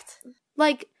liksom, exakt.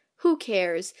 Like, who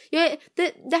cares?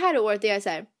 Det här året är jag så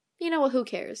här, you know what, who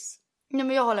cares? Nej,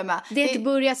 men jag håller med. Det är inte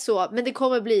börjat så, men det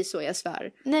kommer bli så, jag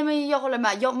svär. Nej, men jag håller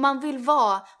med. Man vill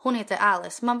vara, hon heter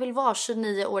Alice, man vill vara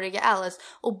 29-åriga Alice.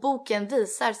 Och boken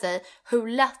visar sig hur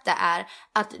lätt det är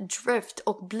att drift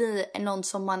och bli någon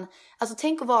som man... Alltså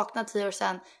tänk att vakna 10 år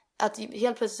sen. att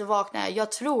helt plötsligt så vaknar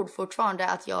jag tror fortfarande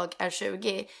att jag är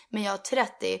 20, men jag är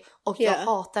 30 och jag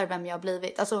hatar vem jag har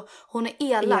blivit. Alltså hon är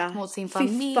elak mot sin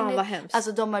familj. Fy fan vad hemskt.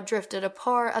 Alltså de har drifted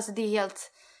apart, alltså det är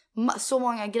helt så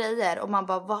många grejer och man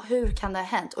bara hur kan det ha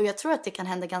hänt? Och jag tror att det kan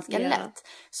hända ganska lätt.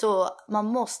 Så man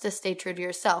måste stay true to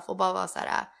yourself och bara vara så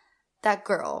här, that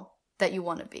girl that you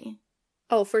wanna be.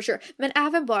 Oh, for sure. Men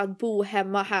även bara att bo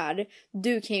hemma här,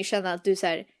 du kan ju känna att du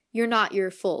säger you're not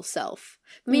your full self.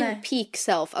 Min peak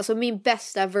self, alltså min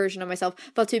bästa version of myself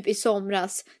var typ i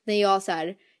somras när jag så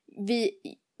här,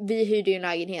 vi hyrde ju en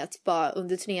lägenhet bara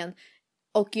under turnén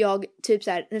och jag typ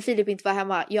så här, när Filip inte var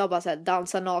hemma, jag bara så här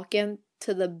dansar naken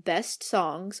to the best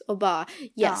songs och bara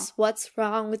yes, what's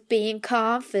wrong with being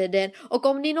confident? Och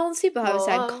om ni någonsin behöver så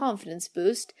här confidence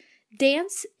boost,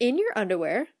 dance in your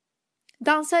underwear.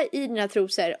 Dansa i dina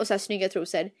trosor och så här snygga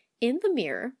trosor in the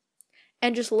mirror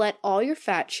and just let all your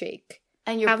fat shake.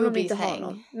 And your boobies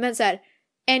hang. Men så här,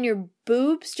 and your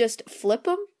boobs just flip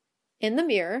them in the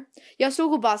mirror. Jag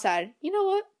såg och bara så här, you know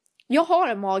what? Jag har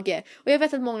en mage och jag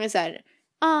vet att många är så här,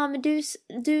 men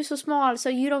du är så smal so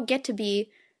you don't get to be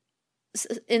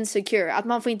insecure. Att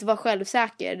man får inte vara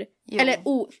självsäker. Jo. Eller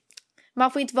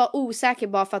man får inte vara osäker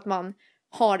bara för att man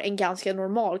har en ganska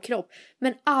normal kropp.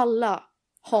 Men alla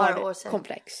har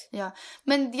komplex. Ja.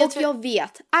 Men jag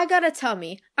vet, I got a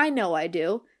tummy, I know I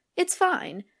do, it's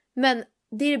fine. Men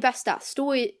det är det bästa,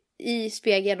 stå i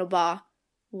spegeln och bara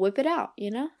whip it out,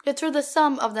 you know? Jag tror the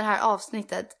sum av det här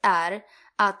avsnittet är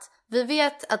att vi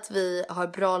vet att vi har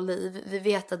bra liv, vi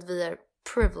vet att vi är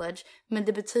privileged, men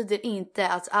det betyder inte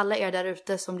att alla er där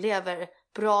ute som lever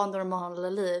bra normala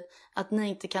liv, att ni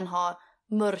inte kan ha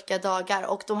mörka dagar.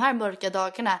 Och de här mörka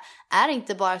dagarna är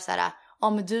inte bara så här,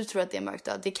 men du tror att det är mörkt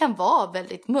dag. Det kan vara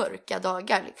väldigt mörka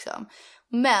dagar liksom.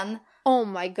 Men oh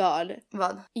my god.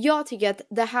 Vad? Jag tycker att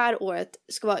det här året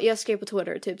ska vara, jag skrev på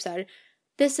Twitter typ så här,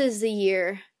 this is the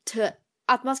year to,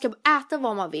 att man ska äta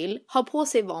vad man vill, ha på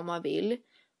sig vad man vill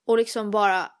och liksom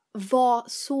bara vara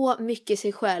så mycket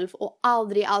sig själv och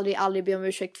aldrig be om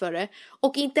ursäkt för det.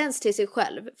 Och inte ens till sig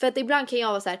själv. För att ibland kan jag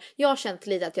vara så här, jag har känt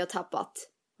lite att jag har tappat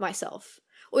myself.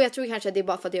 Och jag tror kanske att det är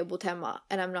bara för att jag har bott hemma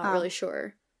and I'm not really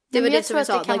sure. Det var det som jag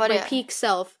sa, like my peak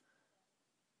self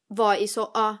var i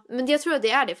så, men jag tror att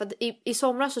det är det. För att i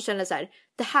somras så kände jag så här,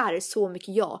 det här är så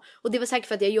mycket jag. Och det var säkert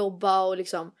för att jag jobbade och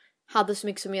liksom hade så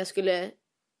mycket som jag skulle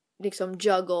liksom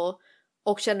juggle.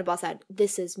 Och kände bara så här,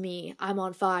 this is me, I'm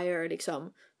on fire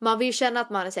liksom. Man vill känna att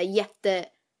man är så här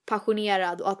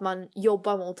jättepassionerad och att man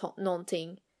jobbar mot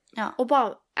någonting. Ja. Och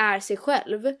bara är sig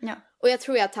själv. Ja. Och jag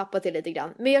tror jag har tappat det lite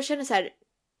grann. Men jag känner så här,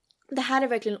 det här är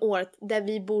verkligen året där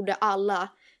vi borde alla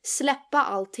släppa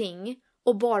allting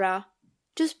och bara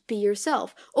just be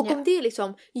yourself. Och om det är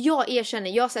liksom, jag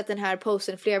erkänner, jag har sett den här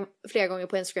posten flera gånger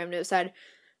på Instagram nu så här,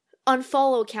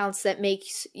 unfollow accounts that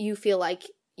makes you feel like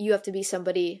you have to be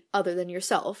somebody other than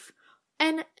yourself.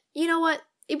 And you know what?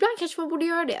 Ibland kanske man borde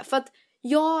göra det. För att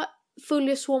jag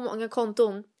följer så många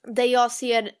konton där jag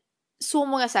ser så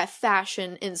många så här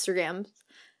fashion Instagram.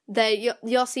 Där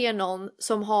jag ser någon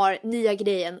som har nya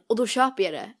grejen och då köper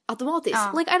jag det automatiskt.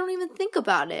 Like I don't even think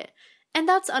about it. And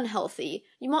that's unhealthy.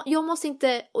 Jag måste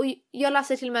inte, och jag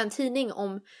läste till och med en tidning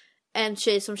om en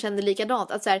tjej som kände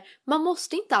likadant. Att så här, man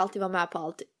måste inte alltid vara med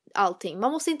på allting.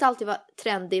 Man måste inte alltid vara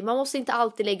trendig. Man måste inte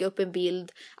alltid lägga upp en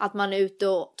bild att man är ute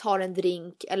och tar en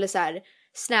drink. Eller så här,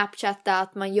 snapchatta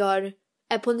att man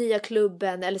är på nya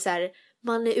klubben. Eller så här,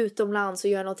 man är utomlands och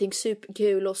gör någonting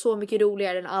superkul och så mycket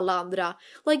roligare än alla andra.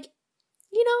 Like,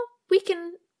 you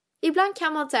know, ibland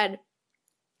kan man så här,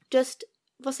 just,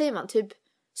 vad säger man, typ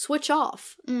switch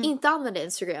off. Inte använda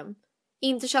Instagram.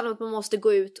 Inte känna att man måste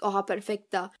gå ut och ha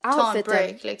perfekta outfiten. Ta en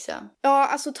break liksom. Ja,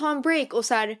 alltså ta en break och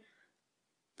så här,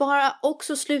 bara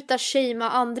också sluta shamea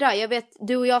andra. Jag vet,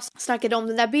 du och jag snackade om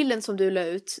den där bilden som du la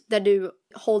ut där du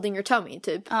holding your tummy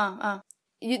typ.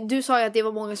 Du sa ju att det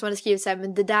var många som hade skrivit så här,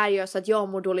 men det där gör så att jag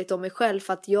mår dåligt om mig själv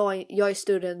för att jag är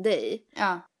större än dig.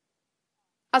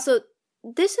 Alltså,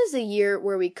 this is a year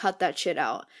where we cut that shit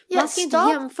out. Man ska inte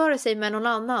jämföra sig med någon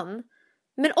annan.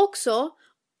 Men också,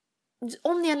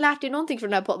 om ni har lärt er någonting från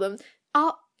den här podden,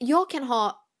 jag kan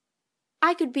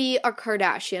I could be a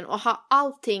Kardashian och ha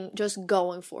allting just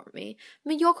going for me.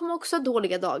 Men jag kommer också ha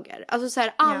dåliga dagar. Alltså så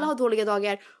här, alla har dåliga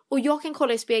dagar. Och jag kan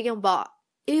kolla i spegeln och bara,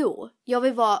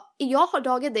 jag har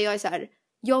dagar där jag är så här,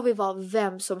 jag vill vara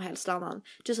vem som helst annan.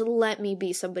 Just let me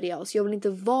be somebody else. Jag vill inte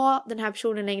vara den här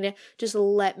personen längre. Just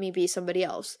let me be somebody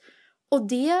else. Och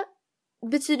det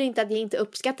betyder inte att jag inte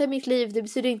uppskattar mitt liv. Det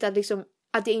betyder inte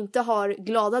att jag inte har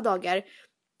glada dagar.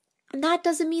 And that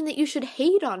doesn't mean that you should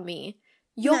hate on me.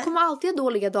 Jag kommer alltid ha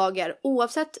dåliga dagar.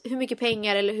 Oavsett hur mycket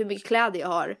pengar eller hur mycket kläder jag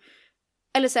har.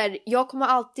 Eller så här, jag kommer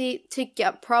alltid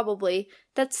tycka probably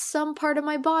that some part of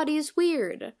my body is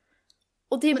weird.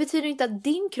 Och det betyder inte att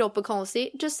din kropp är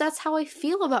konstig. Just that's how I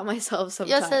feel about myself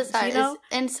sometimes. Jag säger så här, you know?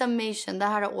 in summation, det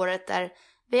här året där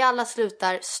vi alla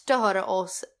slutar störa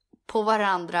oss på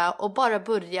varandra och bara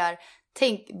börjar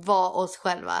vara oss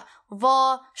själva.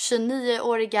 Var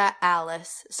 29-åriga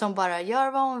Alice som bara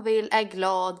gör vad hon vill, är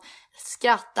glad,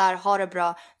 skrattar, har det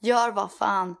bra. Gör vad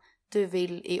fan du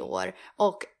vill i år.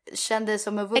 Och kände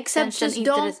som en vuxen. Except just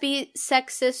don't be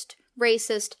sexist,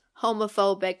 racist,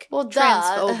 homophobic,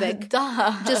 transphobic.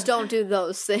 Just don't do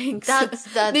those things.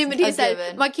 That's Nej, men det är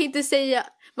så här,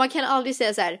 man kan aldrig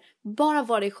säga så här, bara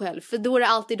var dig själv. För då är det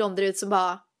alltid de där ute som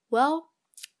bara, well,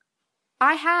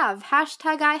 I have,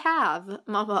 #I have.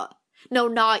 Man bara, no,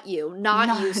 not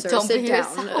you sir, don't sit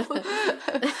down.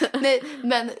 Nej,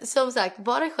 men som sagt,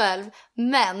 var dig själv.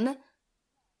 Men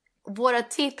våra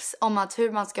tips om att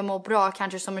hur man ska må bra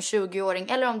kanske som en 20-åring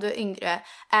eller om du är yngre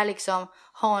är liksom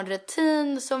ha en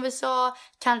rutin som vi sa,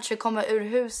 kanske komma ur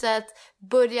huset,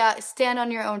 börja stand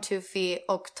on your own 2 feet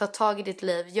och ta tag i ditt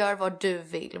liv, gör vad du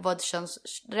vill, vad känns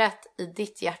rätt i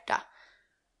ditt hjärta.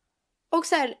 Och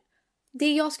så här,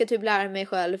 det jag ska typ lära mig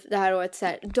själv det här året så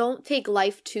här, don't take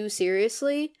life too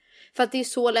seriously, för att det är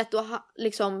så lätt att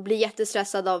liksom bli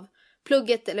jättestressad av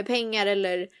plugget eller pengar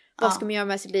eller vad ska man göra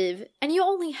med sitt liv? And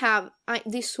you only have,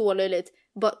 det är så löjligt,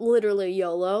 but literally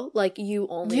YOLO. Like you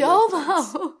only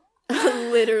YOLO!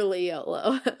 Literally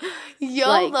YOLO.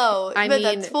 YOLO! Like, I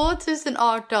mean,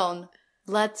 2018,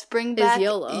 let's bring back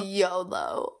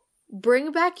YOLO.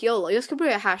 Bring back YOLO. Jag ska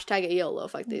börja hashtagga YOLO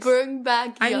faktiskt. Bring back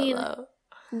YOLO. I mean,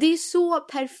 det är så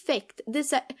perfekt.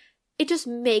 It just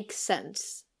makes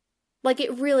sense. Like it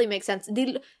really makes sense. Det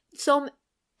är som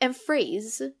en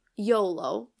phrase,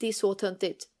 YOLO, det är så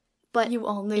töntigt. But you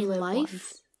only in live life,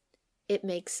 once. It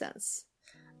makes sense.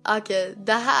 Okej,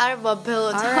 det här var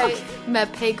Pillow Talk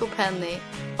med Peg och Penny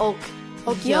och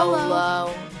YOLO.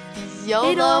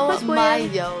 YOLO,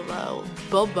 my YOLO.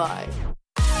 Bye-bye.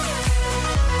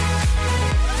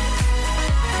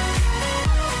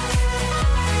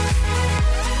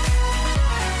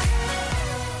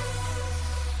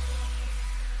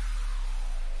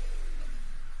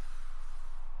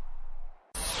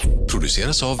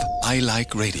 Produceras av I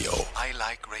Like Radio. I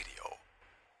Like Radio.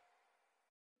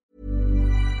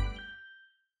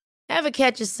 Ever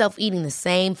catch yourself eating the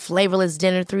same flavorless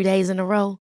dinner 3 days in a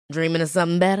row? Dreaming of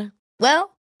something better?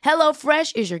 Well,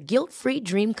 HelloFresh is your guilt-free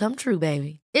dream come true,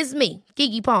 baby. It's me,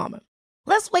 Keke Palmer.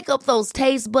 Let's wake up those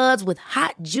taste buds with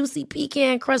hot, juicy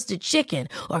pecan-crusted chicken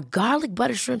or garlic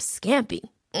butter shrimp scampi.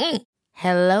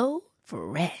 Hello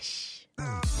Fresh.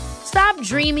 Stop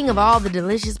dreaming of all the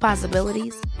delicious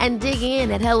possibilities and dig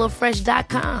in at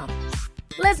HelloFresh.com.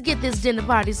 Let's get this dinner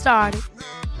party started.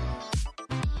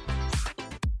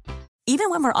 Even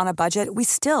when we're on a budget, we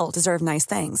still deserve nice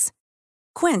things.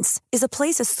 Quince is a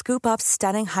place to scoop up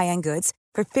stunning high-end goods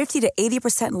for 50 to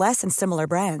 80% less than similar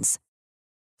brands.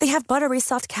 They have buttery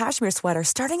soft cashmere sweaters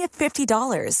starting at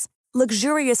 $50,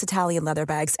 luxurious Italian leather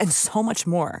bags, and so much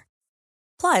more.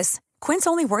 Plus, Quince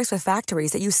only works with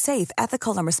factories that use safe,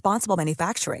 ethical, and responsible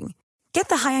manufacturing. Get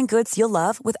the high-end goods you'll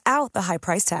love without the high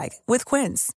price tag with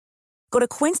Quince. Go to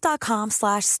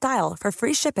quince.com/style for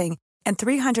free shipping and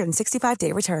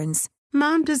 365-day returns.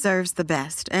 Mom deserves the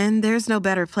best, and there's no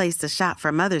better place to shop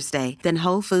for Mother's Day than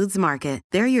Whole Foods Market.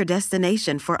 They're your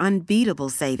destination for unbeatable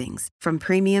savings, from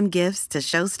premium gifts to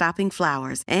show-stopping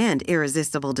flowers and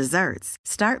irresistible desserts.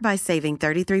 Start by saving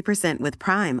 33% with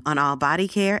Prime on all body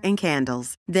care and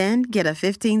candles. Then get a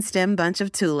 15-stem bunch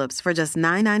of tulips for just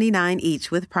 $9.99 each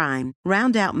with Prime.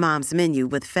 Round out Mom's menu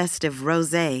with festive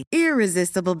rosé,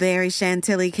 irresistible berry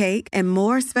chantilly cake, and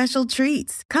more special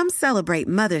treats. Come celebrate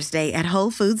Mother's Day at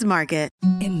Whole Foods Market.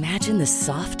 Imagine the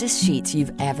softest sheets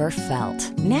you've ever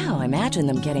felt. Now imagine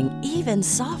them getting even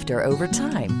softer over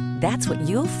time. That's what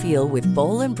you'll feel with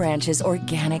Boll & Branch's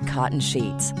organic cotton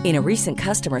sheets. In a recent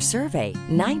customer survey,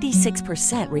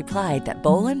 96% replied that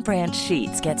Boll & Branch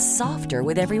sheets get softer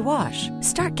with every wash.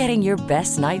 Start getting your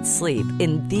best night's sleep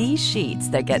in these sheets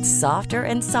that get softer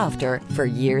and softer for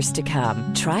years to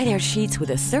come. Try their sheets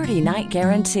with a 30-night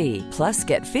guarantee. Plus,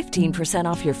 get 15%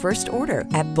 off your first order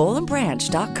at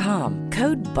bollandbranch.com.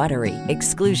 Code BUTTERY.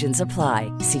 Exclusions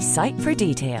apply. See site for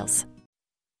details.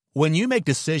 When you make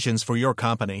decisions for your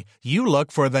company, you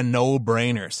look for the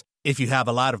no-brainers. If you have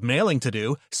a lot of mailing to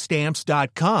do,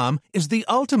 Stamps.com is the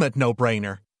ultimate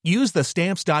no-brainer. Use the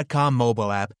Stamps.com mobile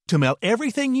app to mail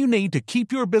everything you need to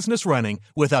keep your business running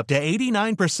with up to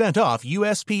 89% off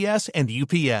USPS and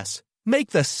UPS.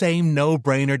 Make the same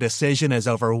no-brainer decision as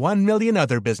over 1 million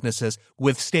other businesses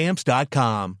with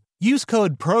Stamps.com. Use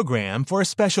code PROGRAM for a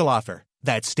special offer.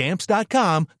 That's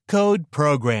Stamps.com, code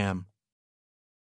PROGRAM.